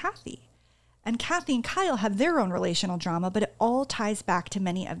 enter Kathy. And Kathy and Kyle have their own relational drama, but it all ties back to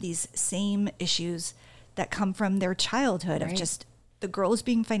many of these same issues that come from their childhood of just the girls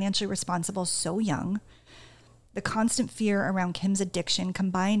being financially responsible so young, the constant fear around Kim's addiction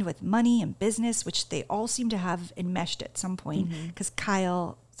combined with money and business, which they all seem to have enmeshed at some point because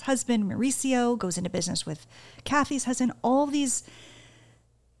Kyle's husband, Mauricio, goes into business with Kathy's husband. All these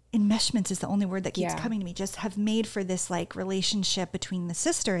enmeshments is the only word that keeps coming to me, just have made for this like relationship between the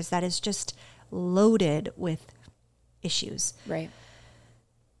sisters that is just loaded with issues. Right.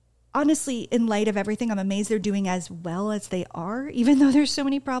 Honestly, in light of everything, I'm amazed they're doing as well as they are, even though there's so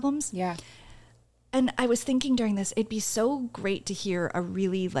many problems. Yeah. And I was thinking during this, it'd be so great to hear a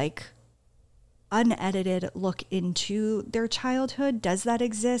really like unedited look into their childhood. Does that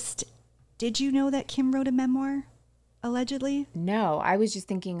exist? Did you know that Kim wrote a memoir? Allegedly? No, I was just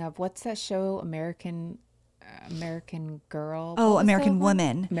thinking of what's that show, American Girl? Oh, American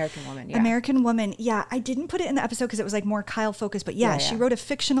Woman. American Woman, yeah. American Woman. Yeah, I didn't put it in the episode because it was like more Kyle focused, but she wrote a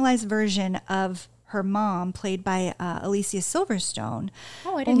fictionalized version of her mom, played by Alicia Silverstone.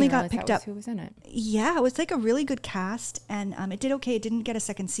 Oh, I didn't even realize that was who was in it. Yeah, it was like a really good cast, and it did okay. It didn't get a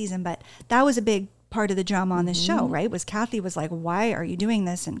second season, but that was a big part of the drama on this show, right? Was Kathy was like, why are you doing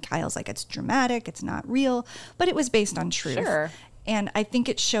this? And Kyle's like, it's dramatic, it's not real, but it was based on truth. Sure. And I think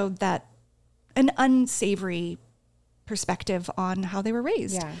it showed that an unsavory perspective on how they were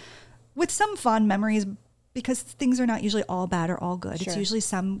raised. Yeah. With some fond memories, because things are not usually all bad or all good. Sure. It's usually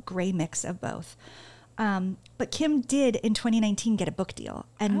some gray mix of both. But Kim did in 2019 get a book deal.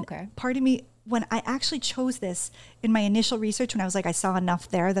 And part of me when I actually chose this in my initial research, when I was like, I saw enough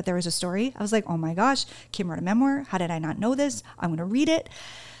there that there was a story, I was like, oh my gosh, Kim wrote a memoir. How did I not know this? I'm going to read it.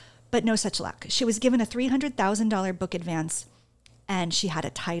 But no such luck. She was given a $300,000 book advance, and she had a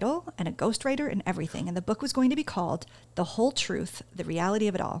title and a ghostwriter and everything. And the book was going to be called The Whole Truth, The Reality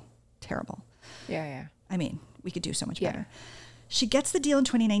of It All. Terrible. Yeah. I mean, we could do so much better. She gets the deal in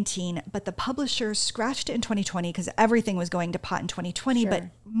 2019, but the publisher scratched it in 2020 because everything was going to pot in 2020. Sure. But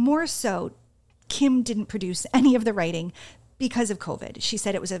more so, Kim didn't produce any of the writing because of COVID. She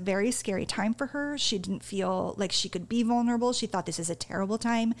said it was a very scary time for her. She didn't feel like she could be vulnerable. She thought this is a terrible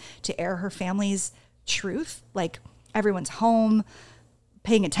time to air her family's truth. Like, everyone's home,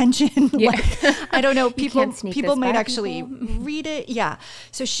 paying attention. Yeah. Like, I don't know. People might actually read it. Yeah.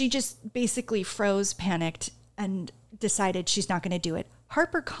 So she just basically froze, panicked, and decided she's not going to do it.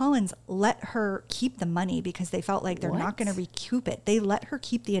 HarperCollins let her keep the money because they felt like they're not going to recoup it. They let her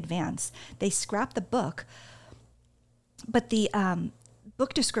keep the advance. They scrapped the book. But the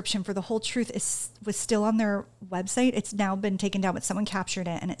book description for The Whole Truth was still on their website. It's now been taken down, but someone captured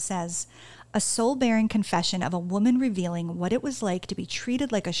it, and it says, a soul-bearing confession of a woman revealing what it was like to be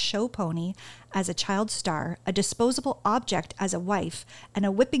treated like a show pony as a child star, a disposable object as a wife, and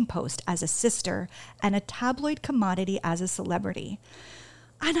a whipping post as a sister, and a tabloid commodity as a celebrity.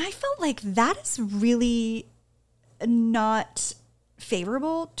 And I felt like that is really not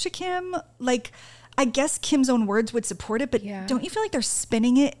favorable to Kim. Like, I guess Kim's own words would support it, but don't you feel like they're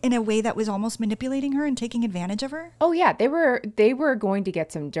spinning it in a way that was almost manipulating her and taking advantage of her? Oh yeah, they were going to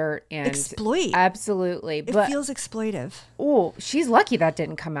get some dirt and exploit. Absolutely. It feels exploitive. Oh, she's lucky that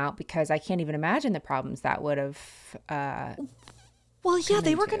didn't come out because I can't even imagine the problems that would have well, yeah,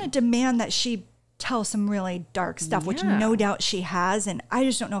 they were going to demand that she tell some really dark stuff, which no doubt she has, and I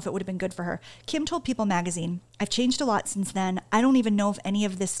just don't know if it would have been good for her. Kim told People magazine, I've changed a lot since then. I don't even know if any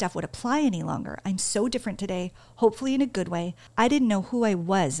of this stuff would apply any longer. I'm so different today, hopefully in a good way. I didn't know who I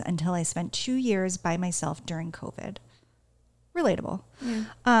was until I spent 2 years by myself during COVID. Relatable. Yeah.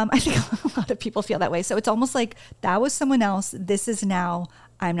 I think a lot of people feel that way. So it's almost like that was someone else. This is now,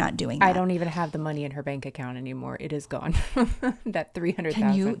 I'm not doing that. I don't even have the money in her bank account anymore. It is gone. That $300,000.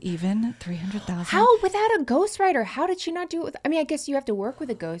 Can you even $300,000? How without a ghostwriter? How did she not do it? I mean, I guess you have to work with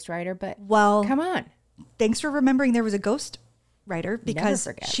a ghostwriter, but come on. Thanks for remembering there was a ghostwriter because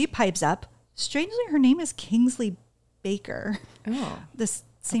she pipes up. Strangely, her name is Kingsley Baker. Oh, the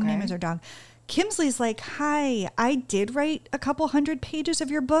same name as her dog. Kimsley's like, hi, I did write a couple 100 pages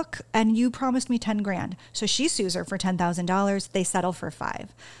of your book and you promised me $10,000. So she sues her for $10,000. They settle for $5,000.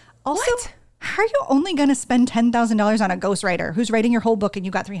 Also, how are you only going to spend $10,000 on a ghostwriter who's writing your whole book and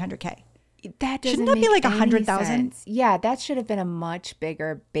you got $300K? That doesn't Shouldn't that be like 100,000? Yeah, that should have been a much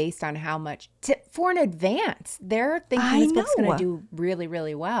bigger based on how much for an advance. They're thinking this book's going to do really,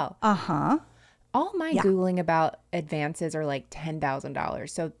 really well. Uh-huh. All my Googling about advances are like $10,000.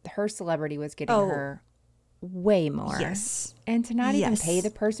 So her celebrity was getting her way more. Yes. And to not even pay the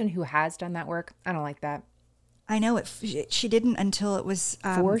person who has done that work, I don't like that. I know it. She didn't until it was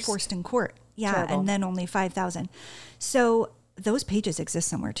forced in court. Yeah. Terrible. And then only $5,000. So those pages exist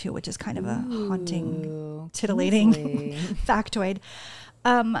somewhere too, which is kind of a haunting, titillating factoid.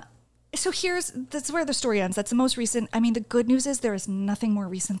 So that's where the story ends. That's the most recent. I mean, the good news is there is nothing more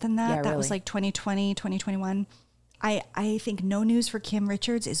recent than that. Yeah, that was like 2020, 2021. I think no news for Kim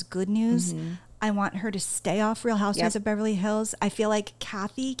Richards is good news. Mm-hmm. I want her to stay off Real Housewives of Beverly Hills. I feel like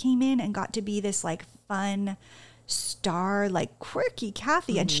Kathy came in and got to be this like fun star, like quirky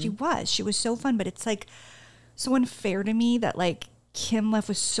Kathy. And she was so fun, but it's like so unfair to me that like Kim left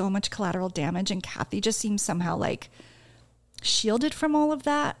with so much collateral damage and Kathy just seems somehow like shielded from all of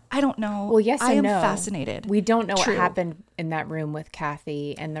that. I don't know. Well, yes, I am fascinated. We don't know what happened in that room with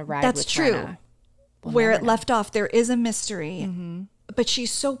Kathy and the ride with Brenna. Where it left off, there is a mystery. Mm-hmm. But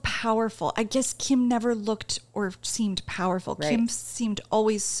she's so powerful. I guess Kim never looked or seemed powerful. Right. Kim seemed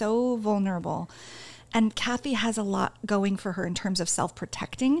always so vulnerable. And Kathy has a lot going for her in terms of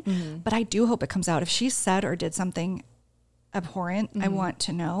self-protecting. Mm-hmm. But I do hope it comes out. If she said or did something abhorrent, I want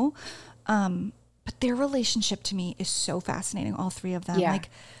to know. But their relationship to me is so fascinating, all three of them. Yeah. Like,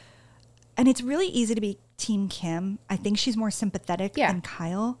 and it's really easy to be Team Kim. I think she's more sympathetic than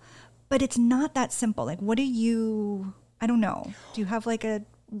Kyle. But it's not that simple. Like, what do you... I don't know. Do you have like a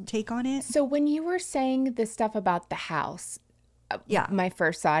take on it? So when you were saying the stuff about the house, my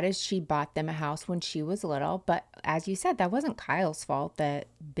first thought is she bought them a house when she was little. But as you said, that wasn't Kyle's fault that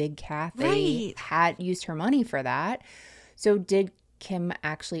Big Kathy had used her money for that. So did Kim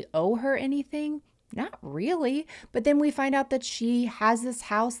actually owe her anything? Not really. But then we find out that she has this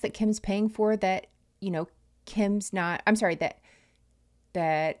house that Kim's paying for that, you know, Kim's not, I'm sorry,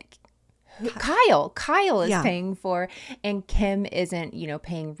 that Kyle is paying for, and Kim isn't,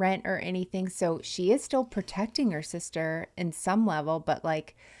 paying rent or anything. So she is still protecting her sister in some level, but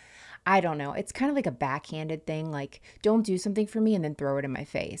like, I don't know. It's kind of like a backhanded thing. Like, don't do something for me and then throw it in my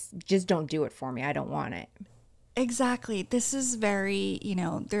face. Just don't do it for me. I don't want it. Exactly. This is very,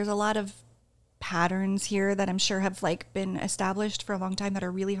 there's a lot of patterns here that I'm sure have like been established for a long time that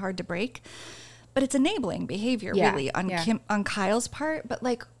are really hard to break. But it's enabling behavior really on Kyle's part. But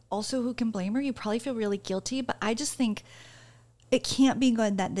like, also, who can blame her? You probably feel really guilty. But I just think it can't be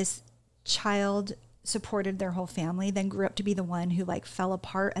good that this child supported their whole family, then grew up to be the one who like fell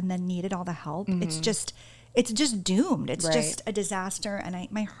apart and then needed all the help. Mm-hmm. It's just doomed. It's just a disaster. And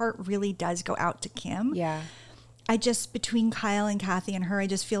my heart really does go out to Kim. Yeah. Between Kyle and Kathy and her, I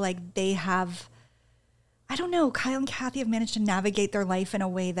just feel like they have, I don't know, Kyle and Kathy have managed to navigate their life in a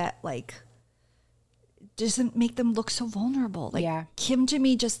way that like doesn't make them look so vulnerable. Like Kim to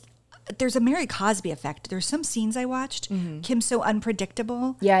me there's a Mary Cosby effect. There's some scenes I watched. Mm-hmm. Kim's so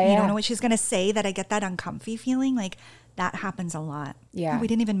unpredictable. You don't know what she's going to say, that I get that uncomfy feeling. Like that happens a lot. Yeah. We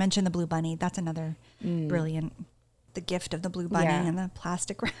didn't even mention the Blue Bunny. That's another brilliant, the gift of the Blue Bunny and the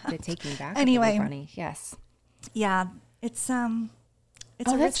plastic wrap. The taking back anyway, of the Blue Bunny. Yes. Yeah. It's a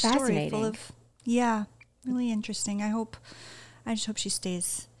rich story full of, really interesting. I just hope she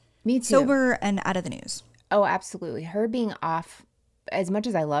stays sober and out of the news. Oh, absolutely. Her being off, as much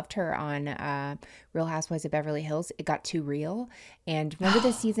as I loved her on Real Housewives of Beverly Hills, it got too real. And remember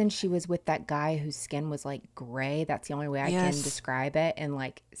this season, she was with that guy whose skin was like gray. That's the only way I can describe it. And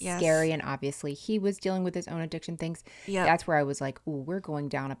like scary. And obviously he was dealing with his own addiction things. Yep. That's where I was like, ooh, we're going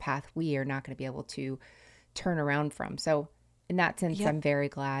down a path we are not going to be able to turn around from. So in that sense, I'm very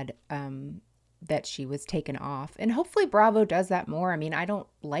glad that she was taken off. And hopefully Bravo does that more. I mean, I don't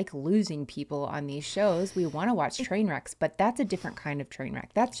like losing people on these shows. We want to watch train wrecks, but that's a different kind of train wreck.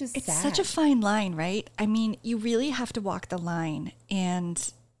 That's just it's sad. Such a fine line, right? I mean, you really have to walk the line,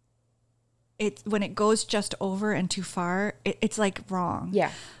 and when it goes just over and too far, it's like wrong. Yeah.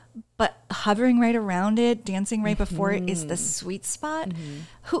 But hovering right around it, dancing right before it is the sweet spot.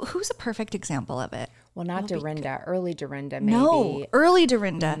 Mm-hmm. Who's a perfect example of it? Well, not Dorinda. Early Dorinda, maybe. No, early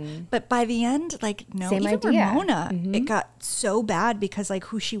Dorinda. Mm-hmm. But by the end, like, no. Same even idea. Ramona, it got so bad because, like,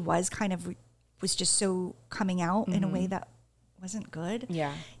 who she was kind of was just so coming out in a way that wasn't good.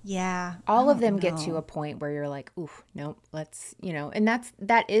 Yeah. Yeah. All of them get to a point where you're like, ooh, nope, let's, and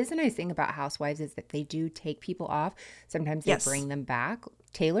that is a nice thing about Housewives is that they do take people off. Sometimes they bring them back.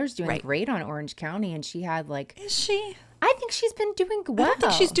 Taylor's doing great on Orange County, and she had like... Is she? I think she's been doing well. I don't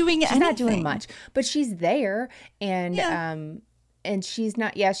think she's doing anything. She's not doing much, but she's there, and she's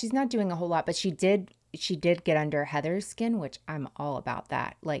not doing a whole lot, but she did get under Heather's skin, which I'm all about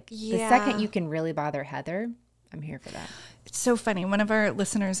that. Like the second you can really bother Heather, I'm here for that. It's so funny. One of our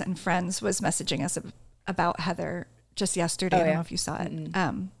listeners and friends was messaging us about Heather just yesterday. I don't know if you saw it.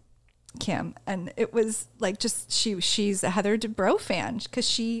 Kim, and it was like just she's a Heather Dubrow fan because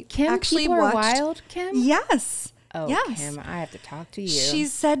she actually watched Wild Kim. Yes. Oh, yes. Kim, I have to talk to you. She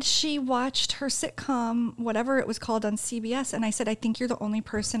said she watched her sitcom, whatever it was called, on CBS, and I said, I think you're the only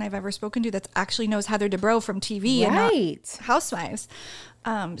person I've ever spoken to that actually knows Heather Dubrow from TV and not Housewives.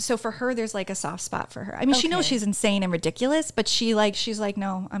 So for her, there's like a soft spot for her. I mean, she knows she's insane and ridiculous, but she's like,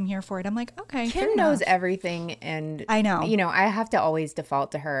 no, I'm here for it. I'm like, okay. Kim knows everything, and I know. I have to always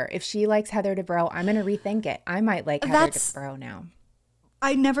default to her. If she likes Heather Dubrow, I'm going to rethink it. I might like Heather Dubrow now.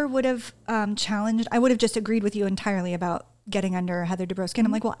 I never would have challenged. I would have just agreed with you entirely about getting under Heather Dubrow's skin.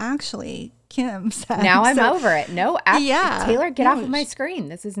 I'm like, well, actually, Kim said. Now I'm over it. No, Taylor, get off of my screen.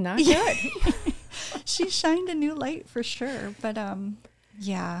 This is not good. She shined a new light for sure. But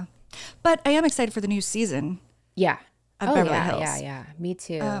yeah. But I am excited for the new season. Yeah. Of Beverly Hills. Yeah. Me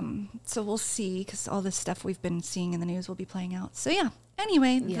too. So we'll see, because all this stuff we've been seeing in the news will be playing out. So yeah.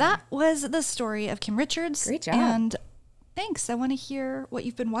 Anyway, that was the story of Kim Richards. Great job. And thanks. I want to hear what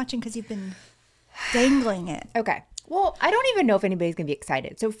you've been watching because you've been dangling it. Okay. Well, I don't even know if anybody's going to be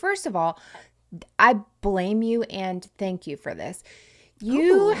excited. So first of all, I blame you and thank you for this.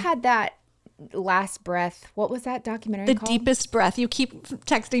 You had that last breath. What was that documentary called? The Deepest Breath. You keep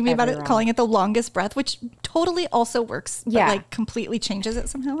texting me about it, calling it The Longest Breath, which totally also works. But like completely changes it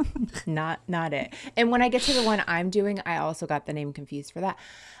somehow. Not it. And when I get to the one I'm doing, I also got the name confused for that.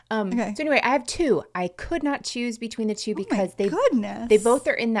 So anyway, I have two. I could not choose between the two because they both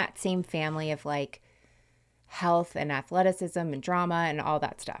are in that same family of like health and athleticism and drama and all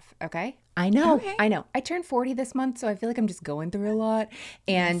that stuff. Okay. I know. I turned 40 this month, so I feel like I'm just going through a lot,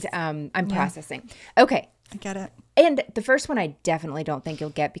 and I'm processing. Okay. I get it. And the first one I definitely don't think you'll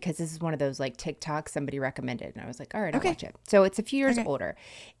get because this is one of those like TikToks somebody recommended. And I was like, all right, I'll watch it. So it's a few years older.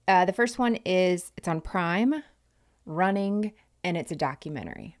 The first one it's on Prime, running, and it's a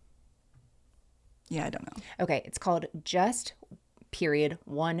documentary. Yeah, I don't know. Okay, it's called Just Period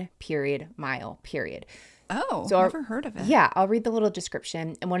 1 Period Mile Period. Oh, so never heard of it. Yeah, I'll read the little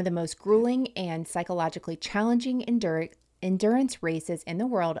description. And one of the most grueling and psychologically challenging endurance races in the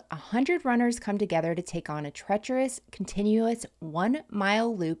world, 100 runners come together to take on a treacherous, continuous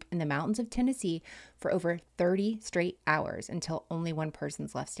 1-mile loop in the mountains of Tennessee for over 30 straight hours until only one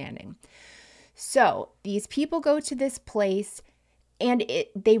person's left standing. So these people go to this place and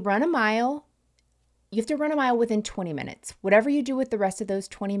they run a mile. You have to run a mile within 20 minutes. Whatever you do with the rest of those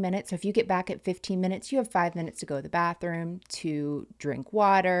 20 minutes, so if you get back at 15 minutes, you have 5 minutes to go to the bathroom, to drink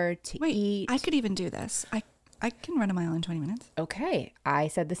water, to eat. I could even do this. I can run a mile in 20 minutes. Okay, I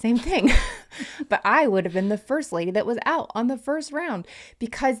said the same thing. But I would have been the first lady that was out on the first round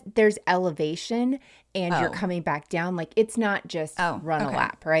because there's elevation and you're coming back down. Like it's not just run a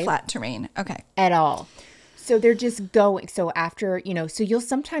lap, right? Flat terrain. Okay. At all. So they're just going. So after, so you'll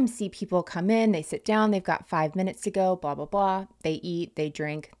sometimes see people come in, they sit down, they've got 5 minutes to go, blah, blah, blah. They eat, they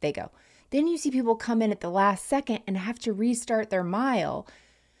drink, they go. Then you see people come in at the last second and have to restart their mile.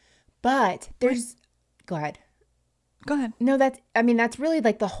 But there's, go ahead. Go ahead. No, that's really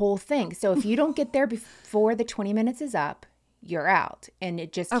like the whole thing. So if you don't get there before the 20 minutes is up, you're out. And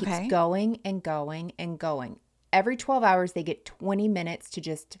it just keeps going and going and going. Every 12 hours, they get 20 minutes to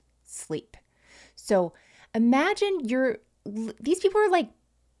just sleep. So imagine these people are like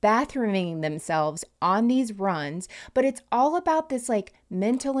bathrooming themselves on these runs, but it's all about this like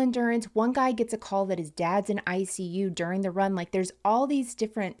mental endurance. One guy gets a call that his dad's in ICU during the run. Like there's all these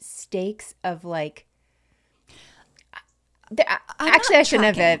different stakes of like, I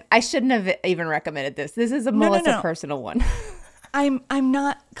shouldn't have even recommended this. This is a Melissa personal one. I'm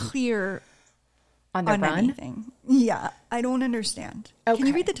not clear on the run. Anything. Yeah, I don't understand. Okay. Can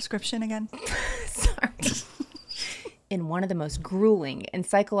you read the description again? Sorry. In one of the most grueling and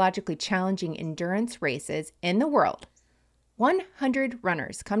psychologically challenging endurance races in the world, 100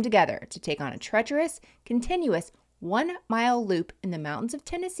 runners come together to take on a treacherous, continuous 1-mile loop in the mountains of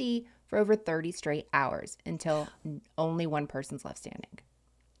Tennessee for over 30 straight hours until only one person's left standing.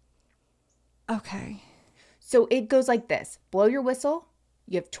 Okay. So it goes like this. Blow your whistle.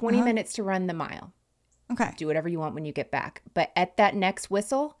 You have 20 minutes to run the mile. Okay. Do whatever you want when you get back. But at that next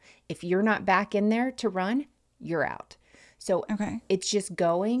whistle, if you're not back in there to run, you're out. So it's just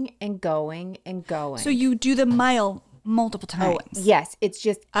going and going and going. So you do the mile multiple times? Oh, yes. It's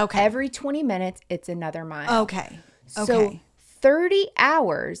just every 20 minutes, it's another mile. Okay. So 30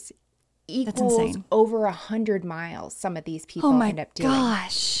 hours equals over 100 miles some of these people end up doing. Oh my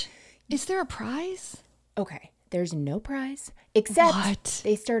gosh. Is there a prize? Okay. There's no prize. Except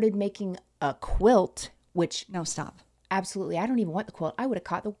they started making a quilt, which... No, stop. Absolutely. I don't even want the quilt. I would have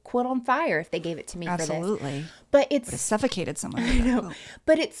caught the quilt on fire if they gave it to me for this. Absolutely. But it's... Would have suffocated someone. I know.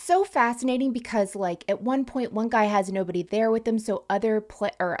 But it's so fascinating because like at one point, one guy has nobody there with him. So other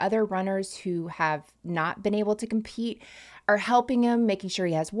runners who have not been able to compete are helping him, making sure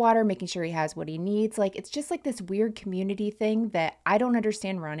he has water, making sure he has what he needs. Like it's just like this weird community thing that I don't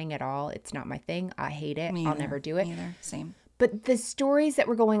understand running at all. It's not my thing. I hate it. I'll never do it. Neither. Same. But the stories that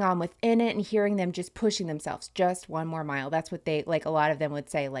were going on within it and hearing them just pushing themselves, just one more mile. That's what they, like a lot of them would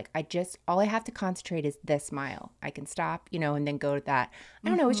say, like, all I have to concentrate is this mile. I can stop, and then go to that. I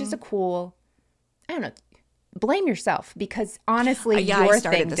don't know. It's just a cool, I don't know. Blame yourself because honestly, your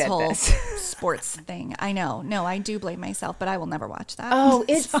thing did this. Sports thing. I know. No, I do blame myself, but I will never watch that. Oh,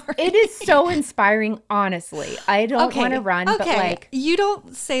 it is so inspiring, honestly. I don't want to run, but like. You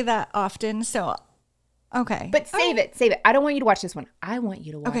don't say that often, so. Okay. But save it. I don't want you to watch this one. I want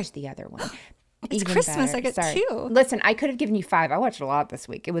you to watch the other one. It's even Christmas. Better. I get 2. Listen, I could have given you 5. I watched a lot this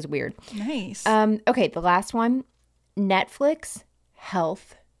week. It was weird. Nice. Okay, the last one. Netflix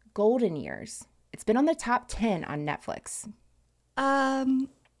Health Golden Years. It's been on the top 10 on Netflix.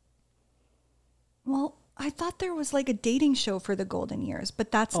 Well, I thought there was like a dating show for the golden years,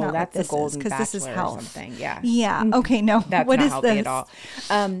 but that's not what this is because this is health. Or something. Yeah. Yeah. Okay. No. That's what not is healthy this? At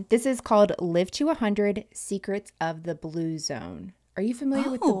all. This is called Live to 100 Secrets of the Blue Zone. Are you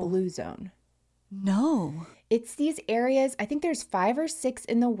familiar with the Blue Zone? No. It's these areas, I think there's 5 or 6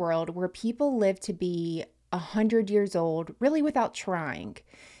 in the world where people live to be 100 years old, really without trying.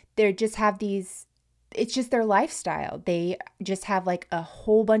 They just have these, it's just their lifestyle. They just have like a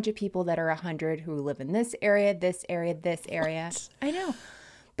whole bunch of people that are 100 who live in this area, this area, this area. What? I know.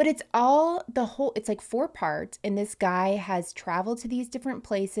 But it's it's like 4 parts. And this guy has traveled to these different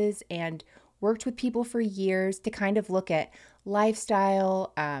places. And worked with people for years to kind of look at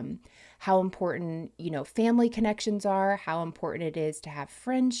lifestyle, how important, family connections are, how important it is to have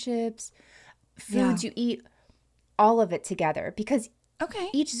friendships, foods you eat, all of it together. Because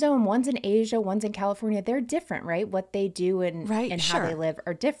each zone, one's in Asia, one's in California, they're different, right? What they do and how they live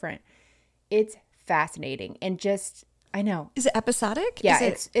are different. It's fascinating. And just, I know. Is it episodic? Yeah,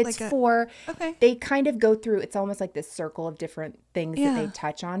 it's like they kind of go through, it's almost like this circle of different things that they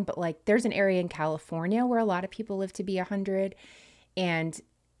touch on. But like there's an area in California where a lot of people live to be 100. And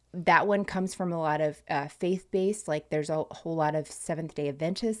that one comes from a lot of faith-based, like there's a whole lot of Seventh-day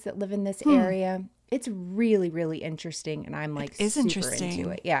Adventists that live in this area. It's really, really interesting, and I'm like super into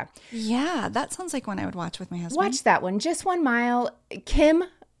it. Yeah. Yeah, that sounds like one I would watch with my husband. Watch that one. Just 1 Mile. Kim,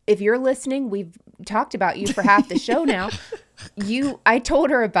 if you're listening, we've talked about you for half the show now. I told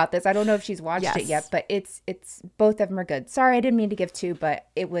her about this. I don't know if she's watched it yet, but it's both of them are good. Sorry, I didn't mean to give 2, but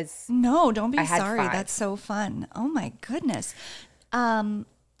it was. No, don't be sorry. 5. That's so fun. Oh my goodness.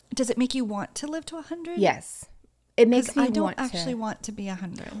 Does it make you want to live to 100? Yes. It makes me I don't actually want to be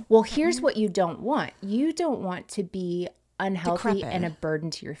 100. Well, here's what you don't want. You don't want to be unhealthy decrepit and a burden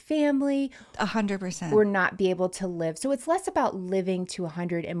to your family. 100%. Or not be able to live. So it's less about living to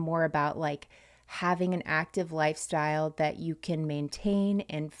 100 and more about like having an active lifestyle that you can maintain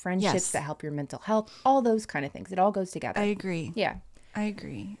and friendships that help your mental health, all those kind of things. It all goes together. I agree. Yeah. I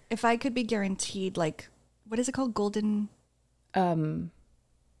agree. If I could be guaranteed, like, what is it called? The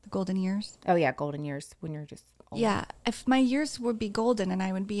golden years? Oh, yeah. Golden years when you're just old. Yeah. If my years would be golden and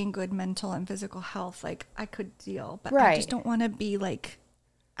I would be in good mental and physical health, like I could deal. But I just don't want to be like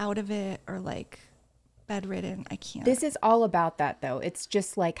out of it or like bedridden. I can't. This is all about that, though. It's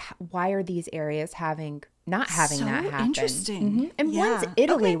just like, why are these areas not having that happen? Interesting. Mm-hmm. And one's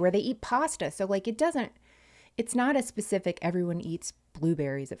Italy where they eat pasta. So like it's not a specific everyone eats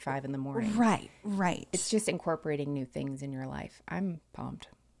blueberries at 5 a.m. Right. It's just incorporating new things in your life. I'm pumped.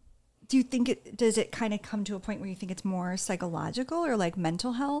 Do you think does it kind of come to a point where you think it's more psychological or like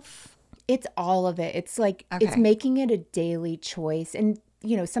mental health? It's all of it. It's like, it's making it a daily choice. And,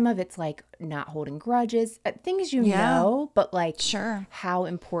 some of it's like not holding grudges, things know, but like how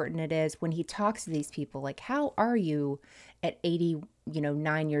important it is when he talks to these people. Like, how are you at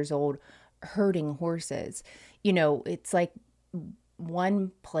 9 years old herding horses? It's like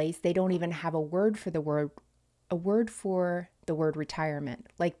one place, they don't even have a word for the word retirement.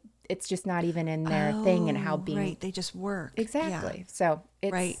 Like, it's just not even in their thing and how being. Right, they just work. Exactly. Yeah. So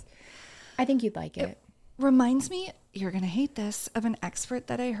it's, I think you'd like it. Reminds me, you're going to hate this, of an expert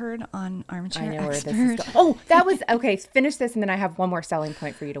that I heard on Armchair Expert. Where this is going. Oh, that was, okay, finish this and then I have one more selling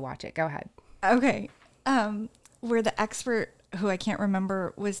point for you to watch it. Go ahead. Okay. Where the expert, who I can't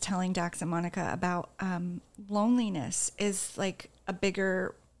remember, was telling Dax and Monica about loneliness is like a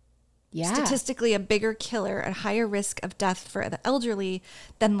bigger, statistically a bigger killer, a higher risk of death for the elderly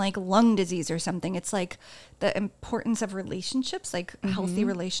than like lung disease or something. It's like the importance of relationships, like healthy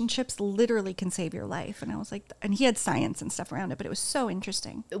relationships literally can save your life. And I was like, and he had science and stuff around it, but it was so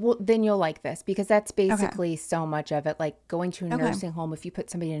interesting. Well, then you'll like this because that's basically so much of it. Like going to a nursing home, if you put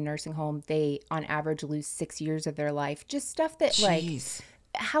somebody in a nursing home, they on average lose 6 years of their life. Just stuff that like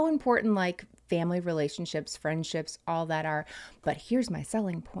how important like family relationships, friendships, all that are. But here's my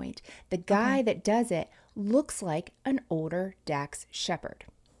selling point. The guy that does it looks like an older Dax Shepard.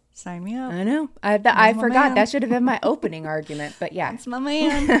 Sign me up. I know. I forgot. That should have been my opening argument, but yeah. That's my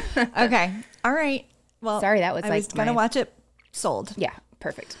man. Okay. All right. Well, sorry, that was I was going to watch it. Sold. Yeah.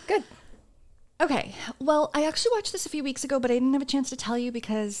 Perfect. Good. Okay. Well, I actually watched this a few weeks ago, but I didn't have a chance to tell you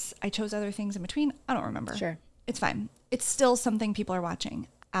because I chose other things in between. I don't remember. Sure. It's fine. It's still something people are watching.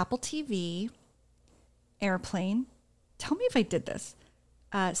 Apple TV, Airplane. Tell me if I did this.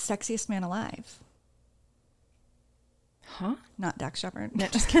 Sexiest Man Alive. Huh? Not Dax Shepard. No,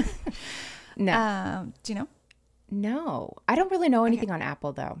 just kidding. No. Do you know? No. I don't really know anything on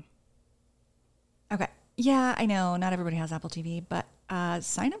Apple, though. Okay. Yeah, I know. Not everybody has Apple TV, but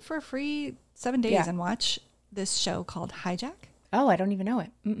sign up for a free 7 days and watch this show called Hijack. Oh, I don't even know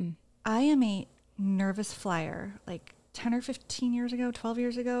it. Mm-mm. I am a nervous flyer. Like 10 or 15 years ago, 12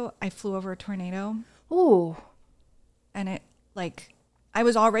 years ago, I flew over a tornado. Ooh. And it, like, I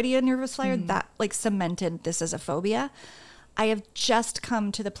was already a nervous flyer. That, like, cemented this as a phobia. I have just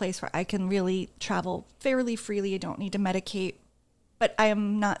come to the place where I can really travel fairly freely. I don't need to medicate. But I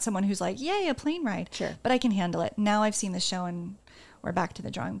am not someone who's like, yay, a plane ride. Sure. But I can handle it. Now I've seen the show and we're back to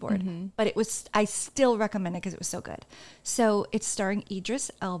the drawing board. But I still recommend it because it was so good. So it's starring Idris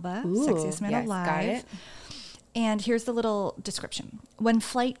Elba, Sexiest Man Alive. Got it. And here's the little description. When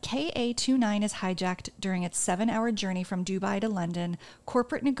flight KA-29 is hijacked during its 7-hour journey from Dubai to London,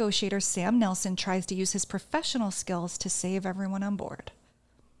 corporate negotiator Sam Nelson tries to use his professional skills to save everyone on board.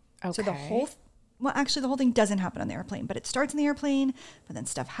 Okay. So the whole thing doesn't happen on the airplane, but it starts in the airplane, but then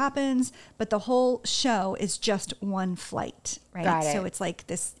stuff happens. But the whole show is just one flight, right? Got it. So it's like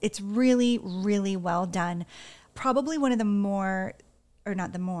this, it's really, really well done. Probably one of the most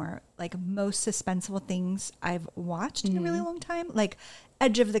suspenseful things I've watched in a really long time. Like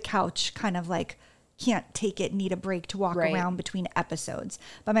edge of the couch, kind of like can't take it, need a break to walk around between episodes.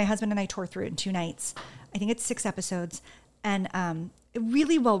 But my husband and I tore through it in 2 nights. I think it's 6 episodes. And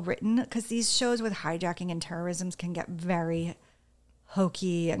really well written, because these shows with hijacking and terrorism can get very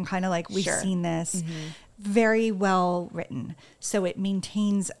hokey and kind of like we've seen this. Very well written. So it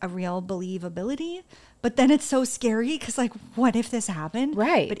maintains a real believability. But then it's so scary because, like, what if this happened?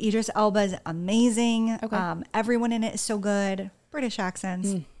 Right. But Idris Elba is amazing. Okay. Everyone in it is so good. British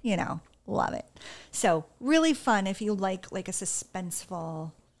accents, love it. So really fun if you like a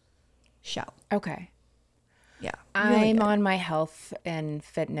suspenseful show. Okay. Yeah. I'm on my health and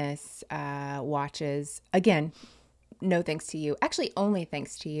fitness watches. Again, no thanks to you. Actually, only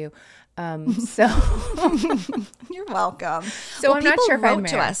thanks to you. So you're welcome. So I'm not sure if I'm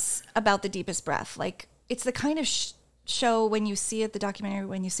to us about The Deepest Breath. Like, it's the kind of show when you see it, the documentary,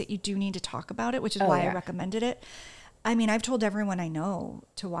 when you see it, you do need to talk about it, which is why I recommended it. I mean, I've told everyone I know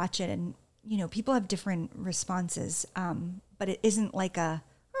to watch it, and people have different responses. But it isn't like I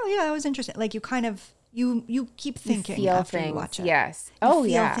was interested. Like, you kind of you keep thinking you feel after things. You watch it. Yes. You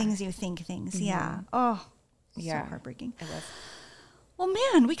feel things. You think things. Mm-hmm. Yeah. Oh, yeah. So heartbreaking. It was. Well,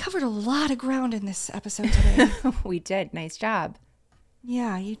 man, we covered a lot of ground in this episode today. We did. Nice job.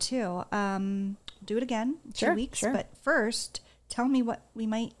 Yeah, you too. Do it again in 2 weeks. Sure. But first, tell me what we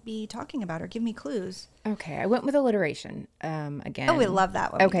might be talking about, or give me clues. Okay, I went with alliteration again. Oh, we love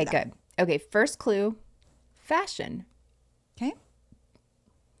that one. Okay, good. Okay, first clue, fashion. Okay.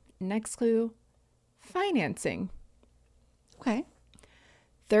 Next clue, financing. Okay.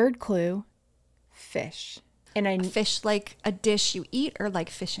 Third clue, fish. And a fish like a dish you eat, or like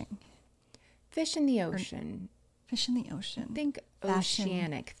fishing? Fish in the ocean. Fish in the ocean. Think fashion.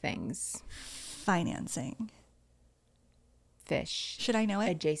 Oceanic things. Financing. Fish. Should I know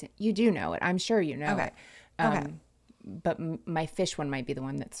it? Adjacent. You do know it. I'm sure you know it. Okay. But my fish one might be the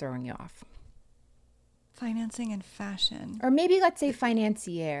one that's throwing you off. Financing and fashion. Or maybe let's say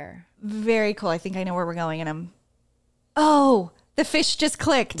financier. Very cool. I think I know where we're going, and the fish just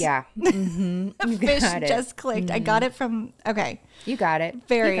clicked. Yeah. Mm-hmm. The fish just clicked. Mm-hmm. I got it from, okay. You got it.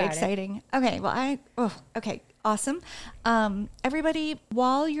 Very exciting. Okay. Well, okay. Awesome. Everybody,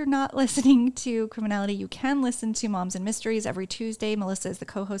 while you're not listening to Criminality, you can listen to Moms and Mysteries every Tuesday. Melissa is the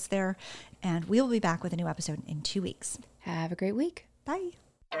co-host there, and we'll be back with a new episode in 2 weeks. Have a great week. Bye.